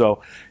area.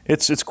 So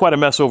it's quite a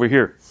mess over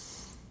here.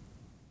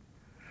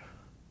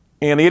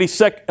 And the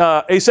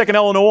 82nd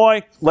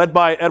Illinois, led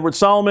by Edward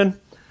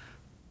Solomon,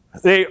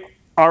 they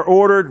are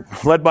ordered,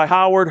 led by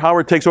Howard.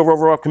 Howard takes over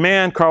overall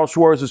command. Carl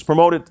Schwarz is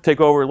promoted to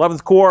take over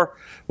 11th Corps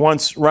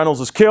once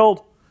Reynolds is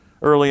killed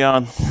early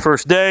on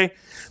first day.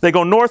 They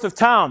go north of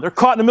town. They're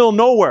caught in the middle of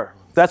nowhere.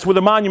 That's where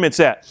the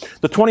monument's at.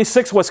 The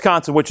 26th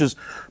Wisconsin, which is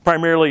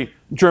primarily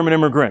German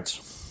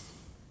immigrants.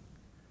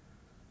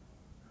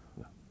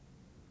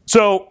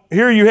 So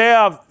here you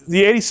have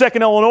the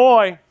 82nd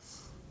Illinois,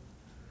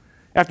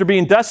 after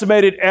being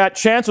decimated at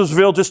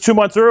Chancellorsville just 2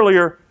 months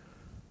earlier,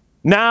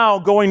 now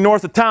going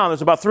north of town.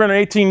 There's about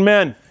 318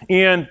 men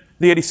in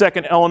the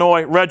 82nd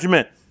Illinois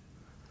Regiment,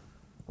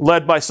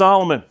 led by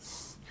Solomon.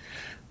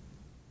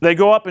 They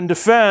go up and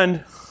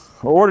defend,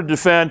 or ordered to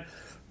defend,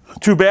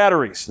 2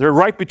 batteries. They're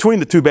right between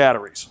the 2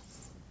 batteries.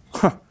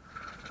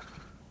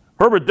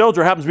 Herbert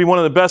Dilger happens to be one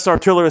of the best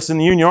artillerists in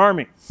the Union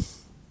Army.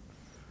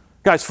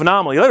 Guy's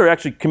phenomenal. The other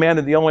actually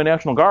commanded the Illinois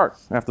National Guard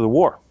after the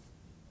war.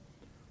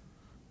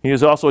 He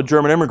is also a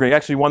German immigrant. He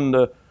actually won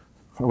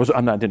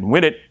didn't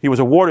win it. He was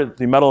awarded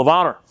the Medal of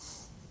Honor.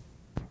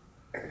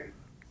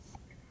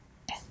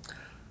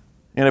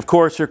 And of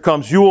course, here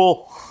comes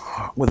Ewell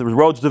with his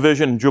Rhodes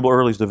Division and Jubal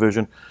Early's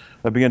division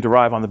that begin to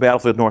arrive on the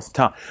battlefield north of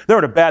town. They're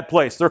in a bad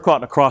place. They're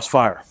caught in a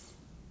crossfire.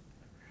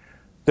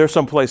 They're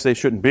someplace they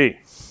shouldn't be.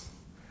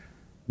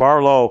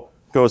 Barlow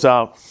goes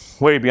out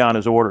way beyond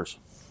his orders.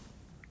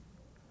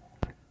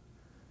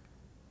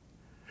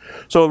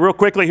 So real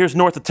quickly, here's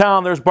north of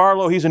town. There's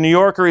Barlow. He's a New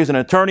Yorker. He's an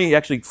attorney. He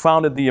actually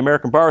founded the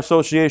American Bar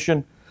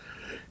Association.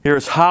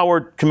 Here's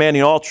Howard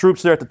commanding all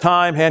troops there at the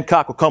time.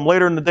 Hancock will come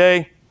later in the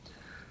day.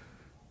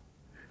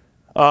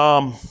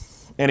 And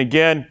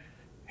again,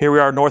 here we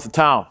are north of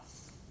town.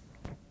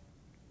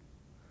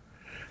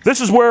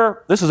 This is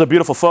a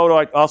beautiful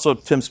photo. Also,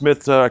 Tim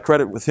Smith,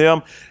 credit with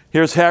him.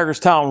 Here's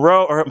Harrisburg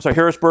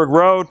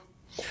Road.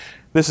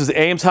 This is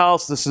Ames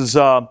House. This is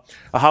a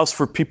house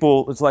for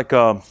people. It's like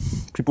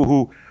people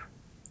who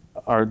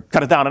are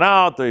kind of down and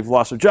out. They've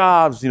lost their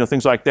jobs,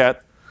 things like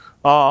that.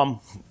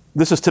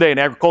 This is today an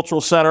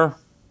agricultural center.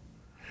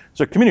 It's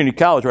a community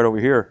college right over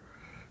here.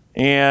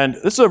 And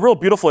this is a real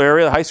beautiful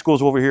area. The high school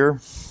is over here,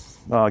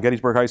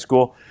 Gettysburg High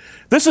School.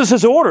 This is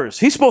his orders.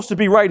 He's supposed to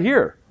be right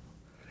here.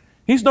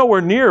 He's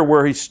nowhere near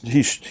where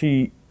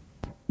he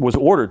was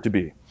ordered to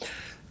be.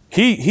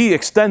 He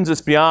extends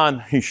this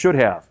beyond he should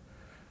have.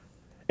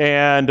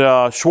 And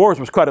Schwarz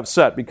was quite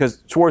upset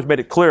because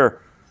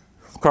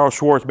Carl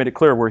Schwarz made it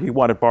clear where he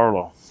wanted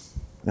Barlow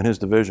in his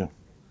division.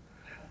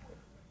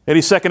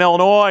 82nd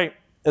Illinois,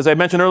 as I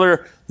mentioned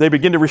earlier, they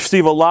begin to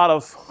receive a lot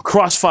of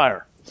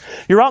crossfire.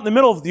 You're out in the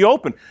middle of the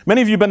open.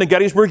 Many of you have been to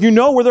Gettysburg. You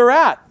know where they're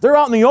at. They're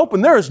out in the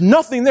open. There is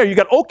nothing there. You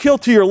got Oak Hill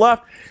to your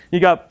left. You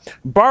got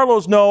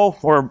Barlow's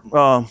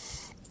to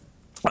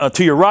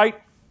your right.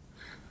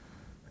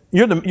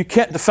 You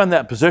can't defend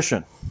that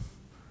position.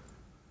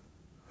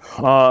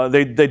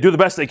 They do the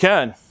best they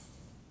can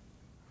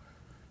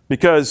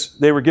because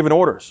they were given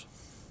orders.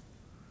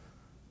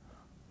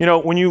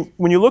 When you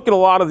look at a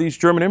lot of these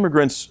German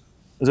immigrants,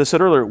 as I said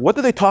earlier, what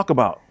do they talk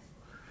about?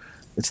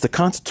 It's the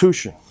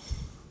Constitution.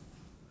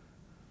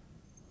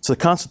 It's the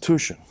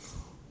Constitution.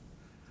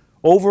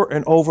 Over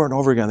and over and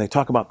over again, they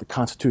talk about the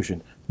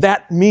Constitution.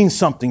 That means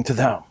something to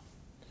them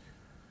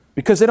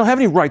because they don't have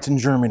any rights in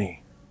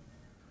Germany.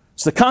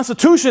 It's the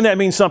Constitution that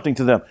means something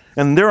to them,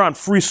 and they're on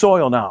free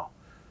soil now.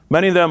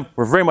 Many of them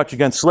were very much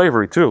against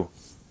slavery, too,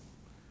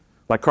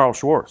 like Carl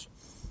Schwarz.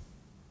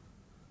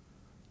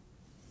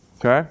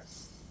 Okay?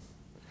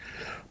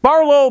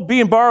 Barlow,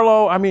 being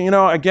Barlow,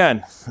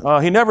 again,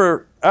 he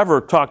never,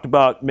 ever talked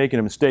about making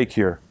a mistake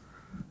here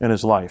in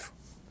his life.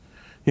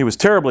 He was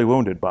terribly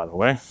wounded, by the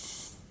way.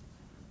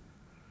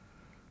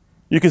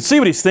 You can see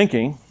what he's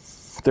thinking.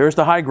 There's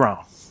the high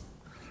ground.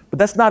 But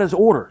that's not his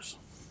orders.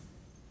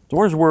 His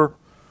orders were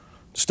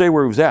to stay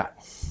where he was at.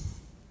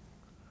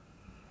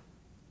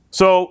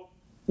 So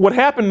what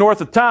happened north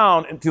of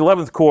town at the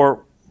 11th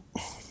Corps,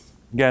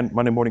 again,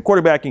 Monday morning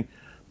quarterbacking,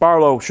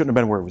 Barlow shouldn't have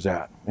been where he was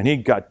at. And he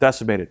got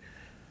decimated.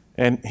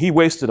 And he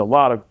wasted a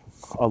lot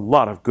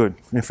of good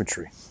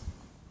infantry.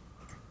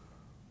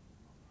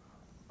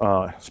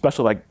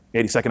 especially like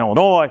 82nd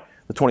Illinois,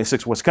 the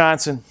 26th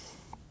Wisconsin.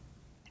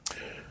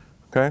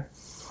 Okay,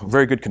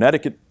 very good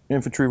Connecticut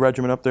Infantry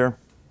Regiment up there.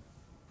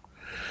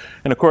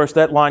 And of course,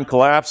 that line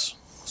collapsed.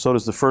 So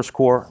does the 1st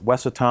Corps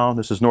west of town.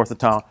 This is north of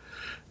town.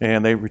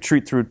 And they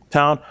retreat through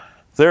town.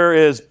 There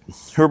is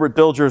Herbert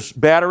Dilger's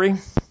battery.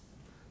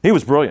 He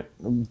was brilliant.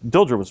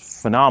 Dilger was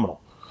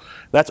phenomenal.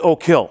 That's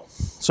Oak Hill.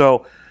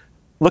 So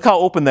look how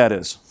open that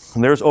is.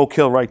 And there's Oak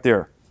Hill right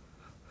there.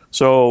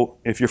 So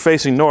if you're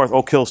facing north,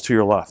 Oak Hill's to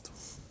your left.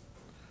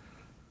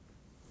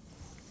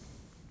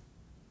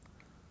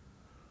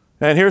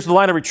 And here's the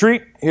line of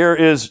retreat. Here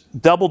is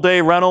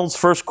Doubleday, Reynolds,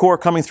 1st Corps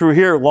coming through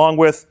here, along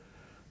with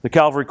the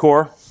Cavalry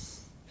Corps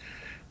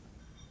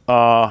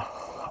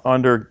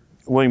under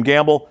William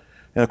Gamble.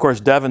 And of course,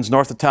 Devon's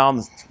north of town,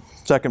 the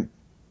 2nd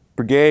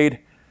Brigade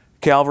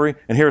Cavalry.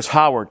 And here's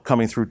Howard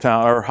coming through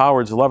town, or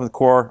Howard's 11th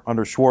Corps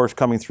under Schwartz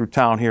coming through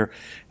town here.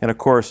 And of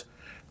course,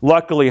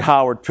 luckily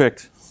Howard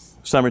picked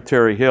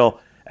Cemetery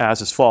Hill as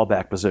his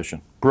fallback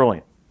position.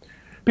 Brilliant.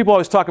 People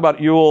always talk about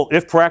Ewell.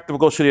 If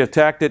practicable, should he have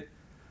attacked it?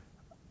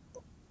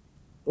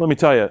 Let me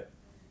tell you,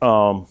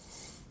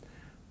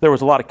 there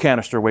was a lot of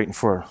canister waiting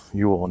for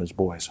Ewell and his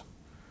boys.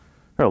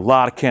 There were a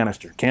lot of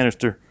canister.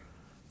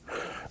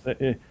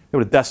 It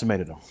would have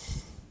decimated them.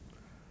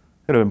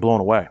 It would have been blown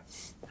away.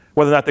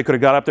 Whether or not they could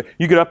have got up there.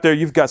 You get up there,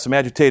 you've got some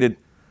agitated,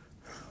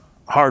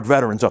 hard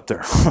veterans up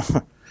there.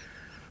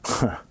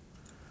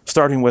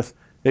 Starting with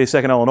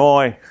 82nd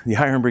Illinois, the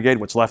Iron Brigade,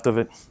 what's left of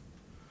it.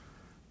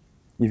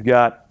 You've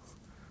got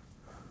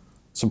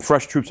some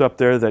fresh troops up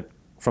there that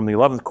from the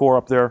 11th Corps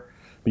up there.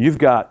 But you've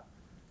got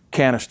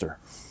canister,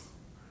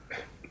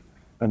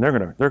 and they're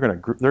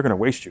gonna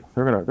waste you.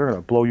 They're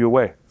gonna blow you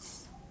away.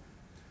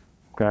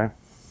 Okay.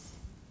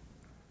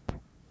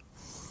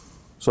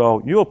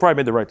 So you'll probably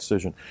made the right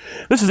decision.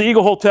 This is the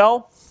Eagle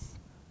Hotel,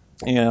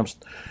 and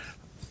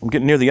I'm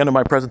getting near the end of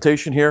my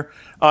presentation here.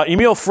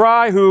 Emil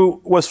Frey, who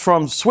was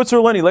from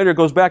Switzerland, he later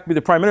goes back to be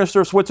the Prime Minister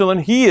of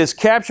Switzerland. He is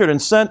captured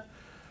and sent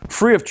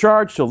free of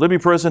charge to Libby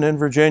Prison in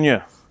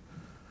Virginia.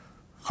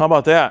 How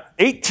about that?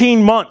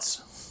 18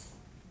 months.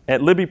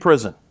 At Libby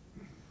Prison.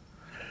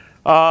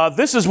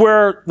 This is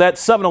where that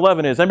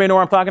 7-Eleven is. Anybody know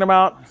what I'm talking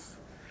about?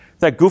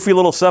 That goofy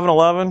little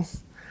 7-Eleven.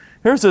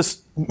 Here's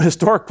this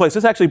historic place.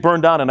 This actually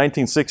burned down in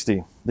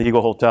 1960, the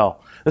Eagle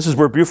Hotel. This is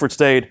where Buford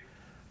stayed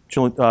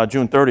June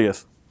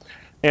 30th.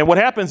 And what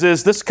happens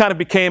is this kind of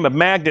became a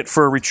magnet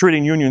for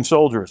retreating Union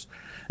soldiers.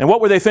 And what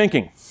were they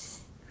thinking?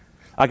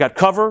 I got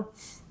cover.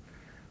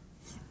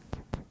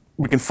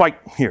 We can fight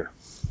here.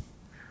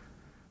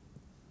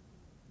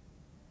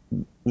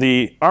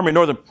 The Army of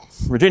Northern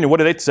Virginia, what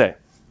did they say?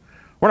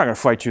 We're not going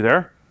to fight you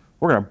there.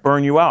 We're going to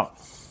burn you out.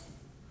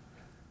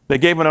 They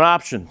gave them an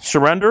option,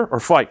 surrender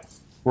or fight.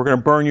 We're going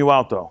to burn you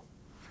out, though.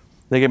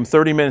 They gave them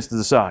 30 minutes to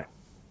decide.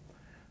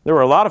 There were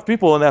a lot of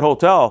people in that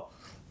hotel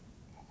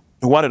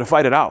who wanted to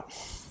fight it out.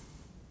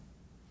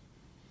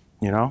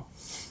 You know?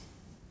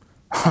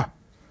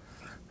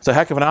 It's a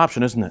heck of an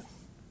option, isn't it?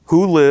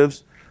 Who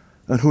lives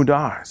and who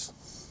dies?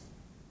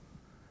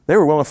 They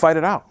were willing to fight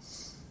it out.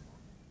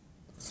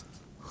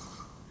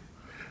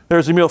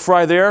 There's Emil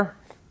Frey there,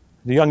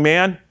 the young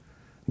man.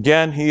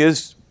 Again, he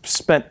is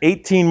spent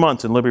 18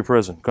 months in Libby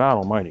Prison. God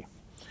almighty.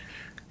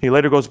 He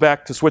later goes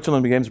back to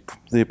Switzerland, becomes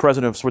the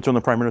president of Switzerland,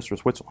 the prime minister of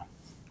Switzerland.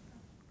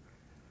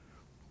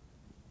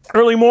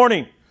 Early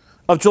morning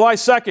of July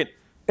 2nd,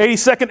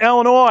 82nd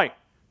Illinois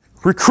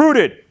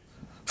recruited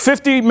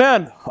 50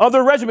 men of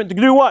their regiment to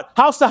do what?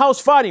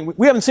 House-to-house fighting.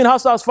 We haven't seen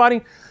house-to-house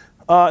fighting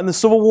in the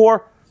Civil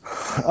War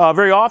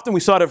very often. We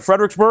saw it at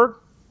Fredericksburg.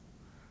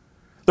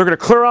 They're going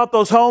to clear out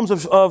those homes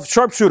of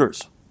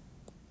sharpshooters.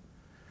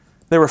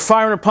 They were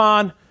firing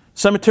upon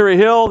Cemetery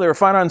Hill. They were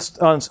firing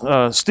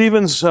on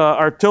Stevens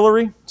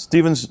artillery.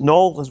 Stevens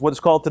Knoll is what it's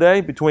called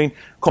today, between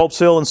Culp's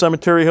Hill and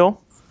Cemetery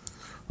Hill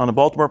on the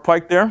Baltimore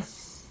Pike there.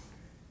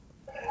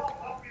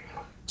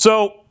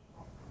 So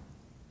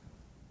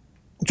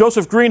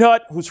Joseph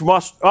Greenhut, who's from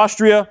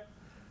Austria,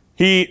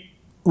 he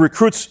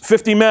recruits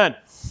 50 men.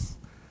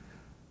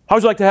 How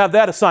would you like to have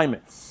that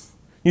assignment?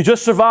 You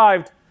just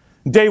survived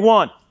day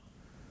one.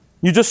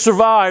 You just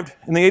survived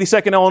in the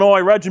 82nd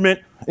Illinois Regiment,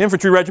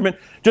 Infantry Regiment,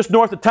 just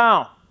north of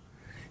town.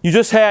 You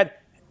just had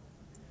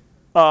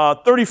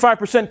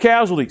 35%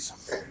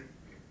 casualties.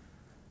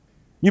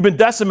 You've been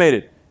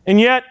decimated. And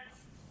yet,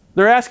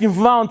 they're asking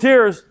for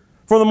volunteers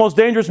for the most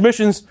dangerous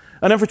missions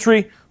an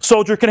infantry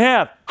soldier can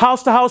have.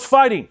 House-to-house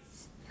fighting.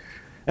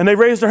 And they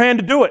raised their hand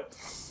to do it.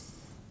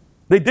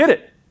 They did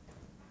it.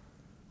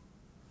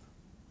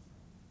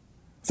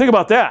 Think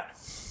about that.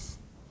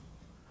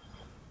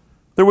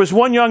 There was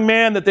one young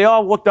man that they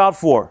all looked out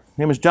for. His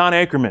name was John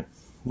Ackerman.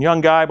 A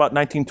young guy, about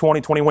 19,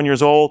 20, 21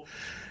 years old.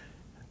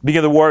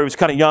 Beginning of the war, he was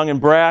kind of young and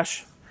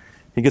brash.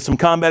 He gets some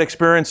combat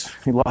experience.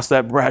 He lost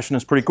that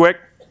brashness pretty quick.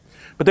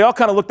 But they all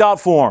kind of looked out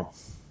for him.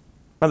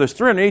 Now, there's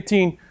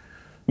 318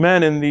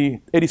 men in the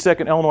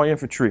 82nd Illinois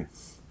Infantry.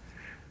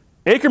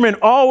 Ackerman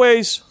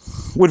always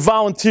would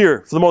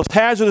volunteer for the most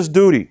hazardous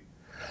duty.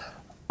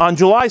 On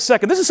July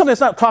 2nd, this is something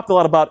that's not talked a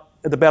lot about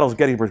at the Battle of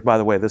Gettysburg, by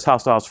the way, this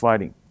house-to-house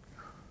fighting.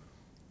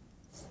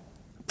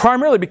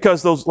 Primarily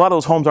because a lot of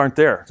those homes aren't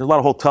there. There's a lot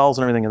of hotels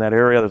and everything in that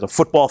area. There's a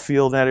football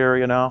field in that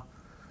area now,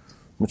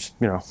 which,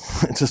 you know,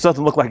 it just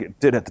doesn't look like it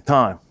did at the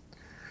time.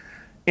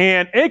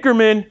 And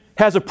Ackerman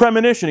has a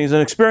premonition. He's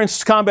an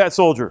experienced combat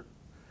soldier.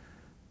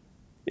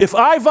 If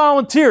I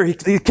volunteer,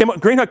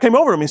 Greenhut came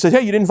over to him and said,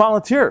 hey, you didn't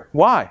volunteer.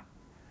 Why?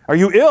 Are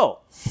you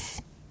ill?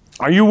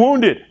 Are you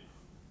wounded?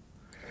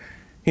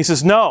 He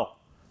says, no.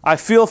 I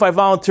feel if I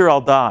volunteer,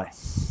 I'll die.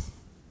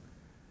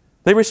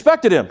 They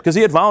respected him because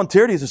he had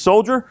volunteered. He's a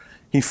soldier.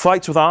 He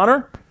fights with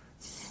honor.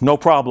 No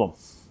problem.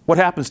 What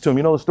happens to him?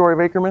 You know the story of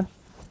Ackerman?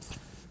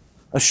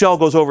 A shell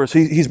goes over.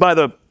 He's by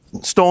the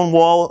stone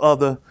wall of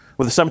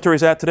where the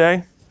cemetery's at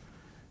today.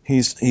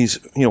 He's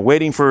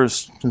waiting for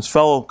his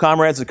fellow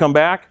comrades to come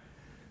back.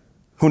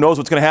 Who knows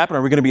what's going to happen?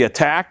 Are we going to be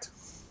attacked?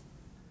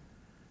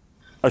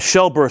 A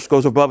shell burst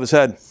goes above his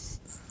head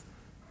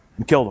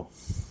and killed him.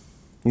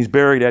 He's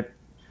buried at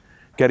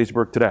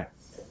Gettysburg today.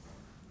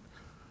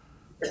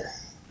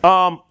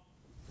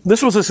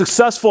 This was a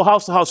successful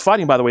house-to-house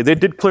fighting, by the way. They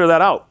did clear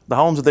that out, the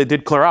homes that they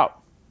did clear out.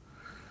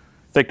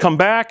 They come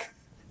back.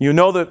 You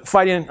know the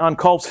fighting on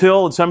Culp's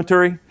Hill and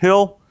Cemetery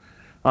Hill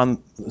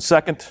on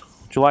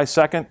July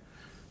 2nd,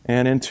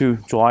 and into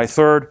July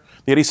 3rd.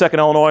 The 82nd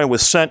Illinois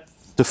was sent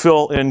to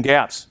fill in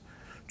gaps.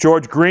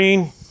 George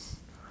Greene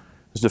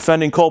is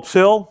defending Culp's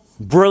Hill,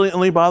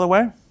 brilliantly, by the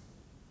way.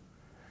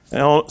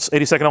 And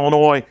 82nd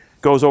Illinois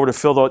goes over to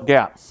fill that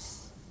gap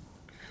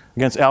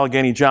against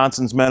Allegheny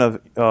Johnson's men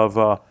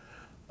of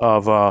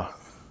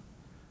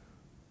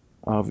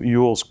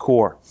Ewell's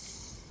Corps.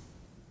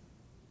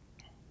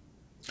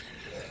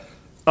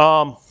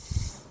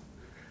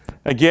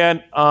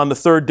 Again, on the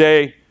third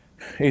day,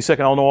 82nd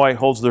Illinois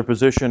holds their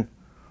position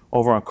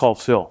over on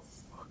Culp's Hill.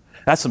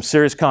 That's some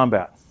serious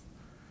combat.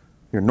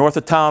 You're north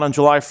of town on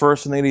July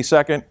 1st and the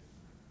 82nd.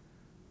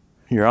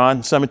 You're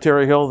on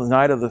Cemetery Hill the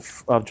night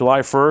of July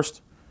 1st.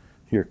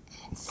 You're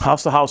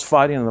house-to-house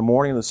fighting in the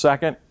morning of the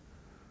 2nd.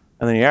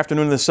 And then the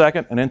afternoon of the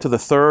 2nd and into the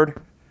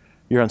 3rd.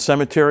 You're on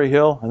Cemetery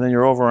Hill, and then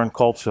you're over on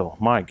Culp's Hill.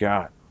 My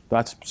God,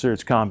 that's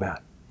serious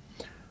combat.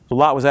 A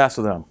lot was asked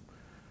of them.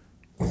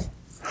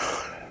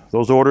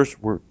 Those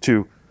orders were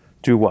to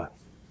do what?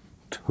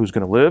 Who's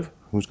going to live?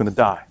 Who's going to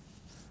die?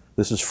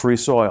 This is free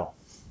soil.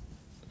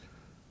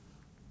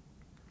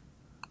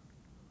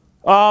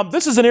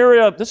 This is an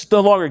area, this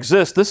no longer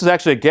exists. This is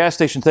actually a gas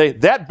station today.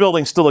 That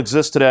building still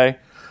exists today.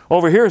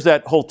 Over here is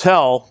that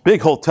hotel.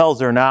 Big hotel's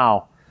there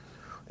now.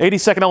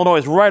 82nd Illinois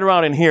is right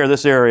around in here,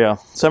 this area.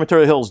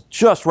 Cemetery Hill's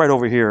just right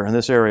over here in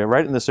this area,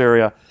 right in this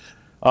area.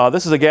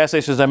 This is a gas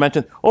station, as I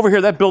mentioned. Over here,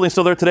 that building's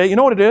still there today. You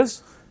know what it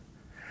is?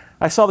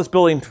 I saw this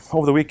building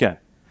over the weekend.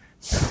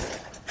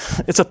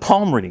 It's a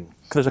palm reading.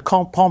 There's a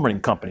palm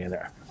reading company in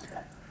there.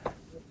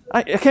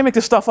 I can't make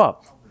this stuff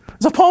up.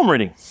 It's a palm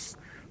reading.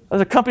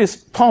 There's a company that's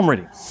palm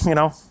reading, you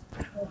know.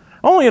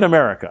 Only in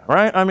America,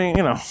 right? I mean,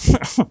 you know.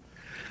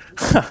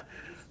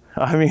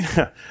 I mean,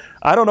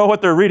 I don't know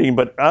what they're reading,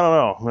 but I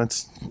don't know. I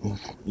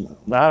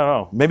don't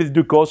know. Maybe they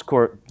do ghost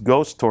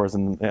tours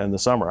in the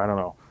summer. I don't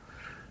know.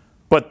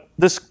 But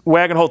this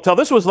Wagon Hotel,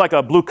 this was like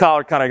a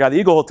blue-collar kind of guy. The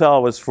Eagle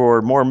Hotel was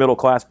for more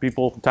middle-class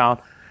people in town.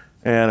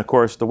 And, of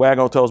course, the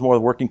Wagon Hotel is more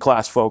the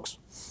working-class folks.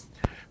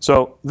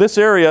 So this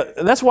area,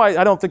 and that's why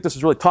I don't think this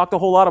is really talked a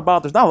whole lot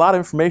about. There's not a lot of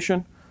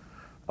information.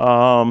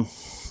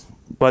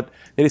 But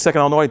 82nd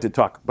Illinois did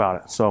talk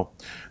about it. So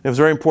it was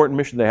a very important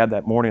mission they had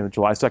that morning of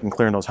July 2nd,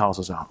 clearing those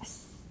houses out.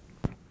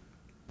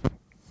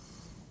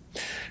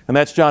 And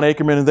that's John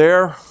Ackerman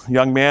there, a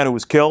young man who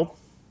was killed.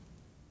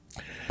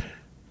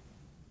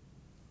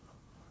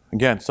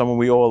 Again, someone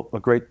we owe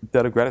a great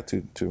debt of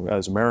gratitude to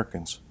as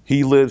Americans.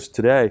 He lives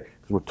today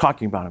because we're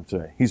talking about him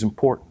today. He's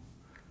important.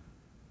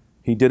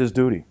 He did his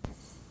duty.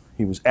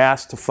 He was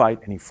asked to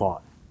fight and he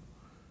fought.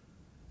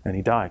 And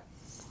he died.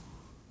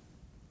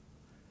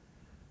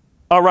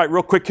 All right,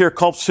 real quick here,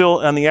 Culp's Hill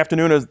on the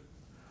afternoon of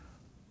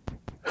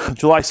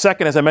July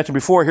 2nd, as I mentioned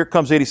before, here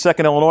comes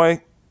 82nd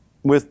Illinois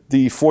with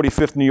the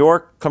 45th New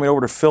York coming over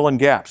to fill in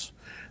gaps.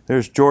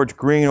 There's George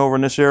Greene over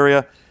in this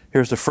area.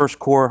 Here's the 1st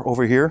Corps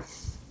over here.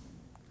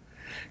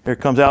 Here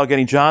comes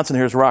Allegheny Johnson.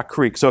 Here's Rock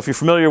Creek. So if you're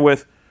familiar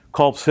with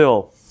Culp's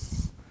Hill,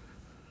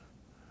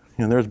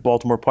 you know, there's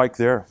Baltimore Pike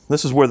there.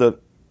 This is where the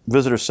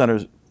visitor center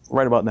is,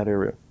 right about in that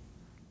area.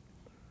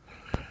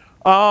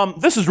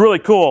 This is really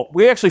cool.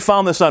 We actually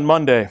found this on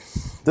Monday.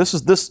 This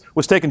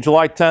was taken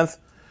July 10th,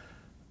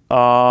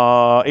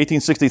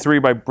 1863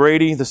 by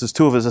Brady. This is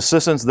 2 of his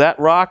assistants. That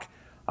rock,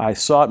 I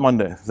saw it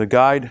Monday. The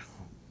guide,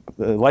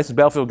 the licensed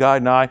battlefield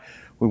guide and I,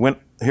 we went,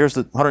 here's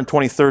the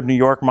 123rd New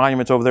York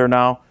Monument's over there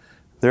now.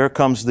 There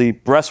comes the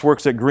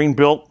breastworks that Greene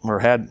built, or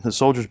had his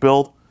soldiers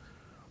build.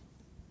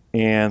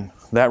 And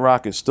that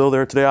rock is still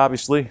there today,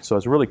 obviously. So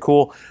it's really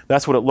cool.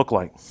 That's what it looked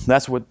like.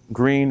 That's what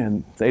Greene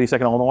and the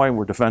 82nd Illinois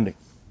were defending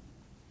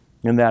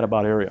in that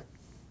about area.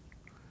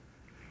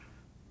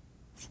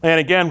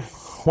 And again,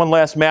 one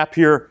last map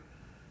here.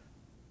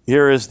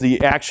 Here is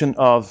the action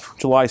of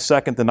July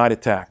 2nd, the night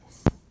attack.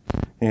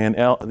 And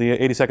the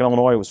 82nd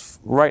Illinois was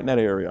right in that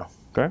area.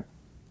 Okay.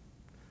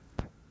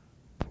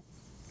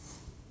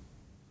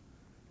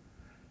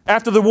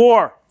 After the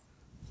war,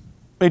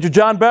 Major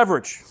John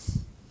Beveridge,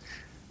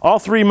 all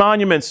three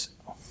monuments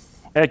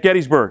at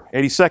Gettysburg,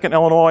 82nd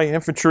Illinois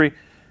Infantry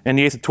and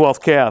the 8th and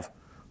 12th Cav,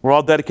 were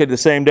all dedicated the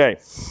same day,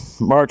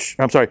 September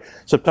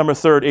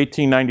 3rd,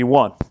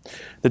 1891.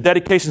 The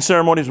dedication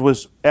ceremonies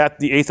was at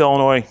the 8th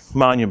Illinois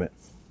Monument.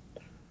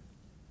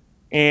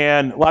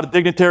 And a lot of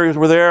dignitaries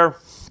were there.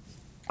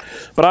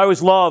 But I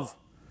always love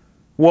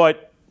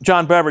what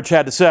John Beveridge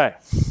had to say.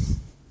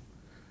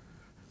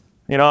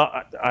 You know,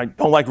 I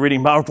don't like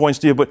reading PowerPoints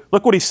to you, but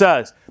look what he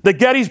says. The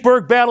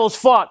Gettysburg battle is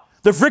fought.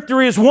 The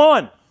victory is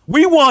won.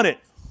 We won it.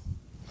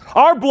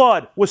 Our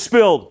blood was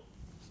spilled.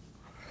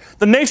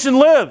 The nation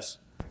lives.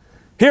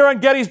 Here on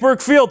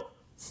Gettysburg Field,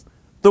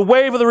 the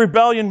wave of the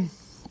rebellion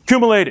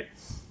accumulated.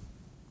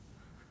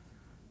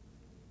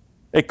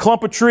 A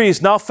clump of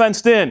trees, now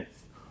fenced in,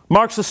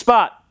 marks the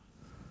spot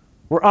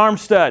where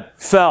Armstead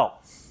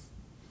fell.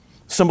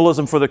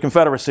 Symbolism for the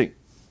Confederacy.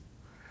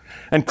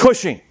 And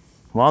Cushing,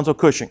 Alonzo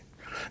Cushing,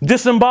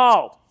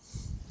 disemboweled,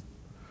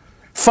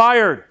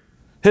 fired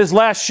his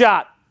last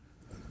shot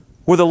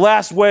with the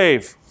last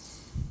wave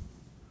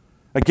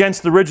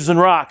against the ridges and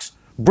rocks,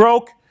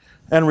 broke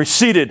and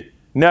receded,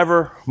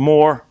 never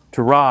more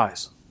to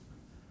rise.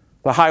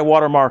 The high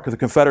water mark of the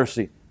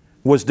Confederacy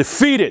was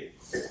defeated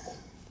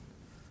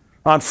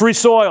on free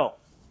soil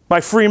by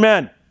free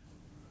men.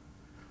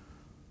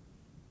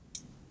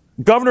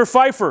 Governor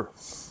Pfeiffer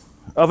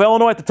of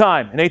Illinois at the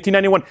time, in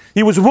 1891,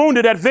 he was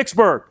wounded at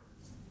Vicksburg.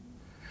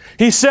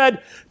 He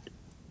said,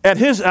 I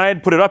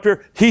had put it up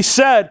here, he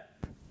said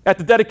at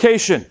the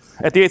dedication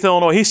at the 8th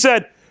Illinois, he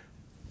said,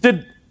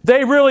 did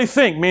they really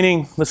think,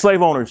 meaning the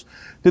slave owners,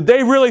 did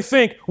they really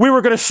think we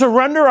were going to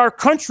surrender our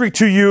country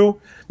to you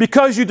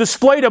because you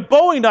displayed a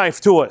Bowie knife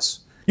to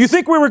us? You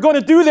think we were going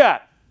to do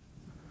that?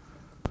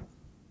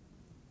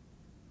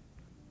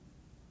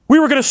 We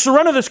were going to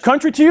surrender this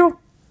country to you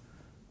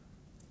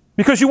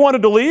because you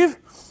wanted to leave?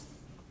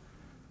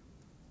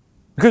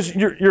 Because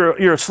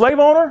you're a slave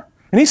owner?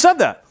 And he said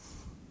that.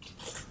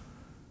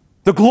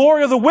 The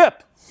glory of the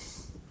whip.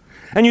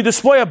 And you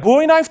display a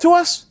Bowie knife to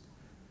us?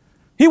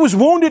 He was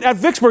wounded at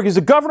Vicksburg. He's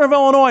the governor of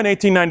Illinois in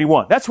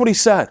 1891. That's what he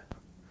said.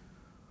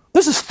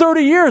 This is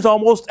 30 years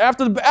almost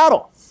after the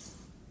battle.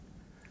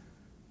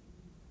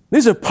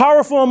 These are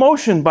powerful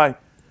emotion by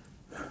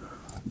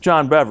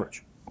John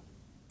Beveridge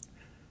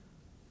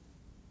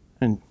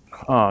and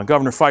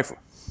Governor Pfeiffer.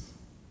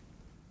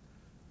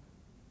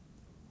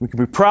 We can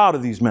be proud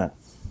of these men,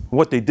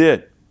 what they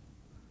did.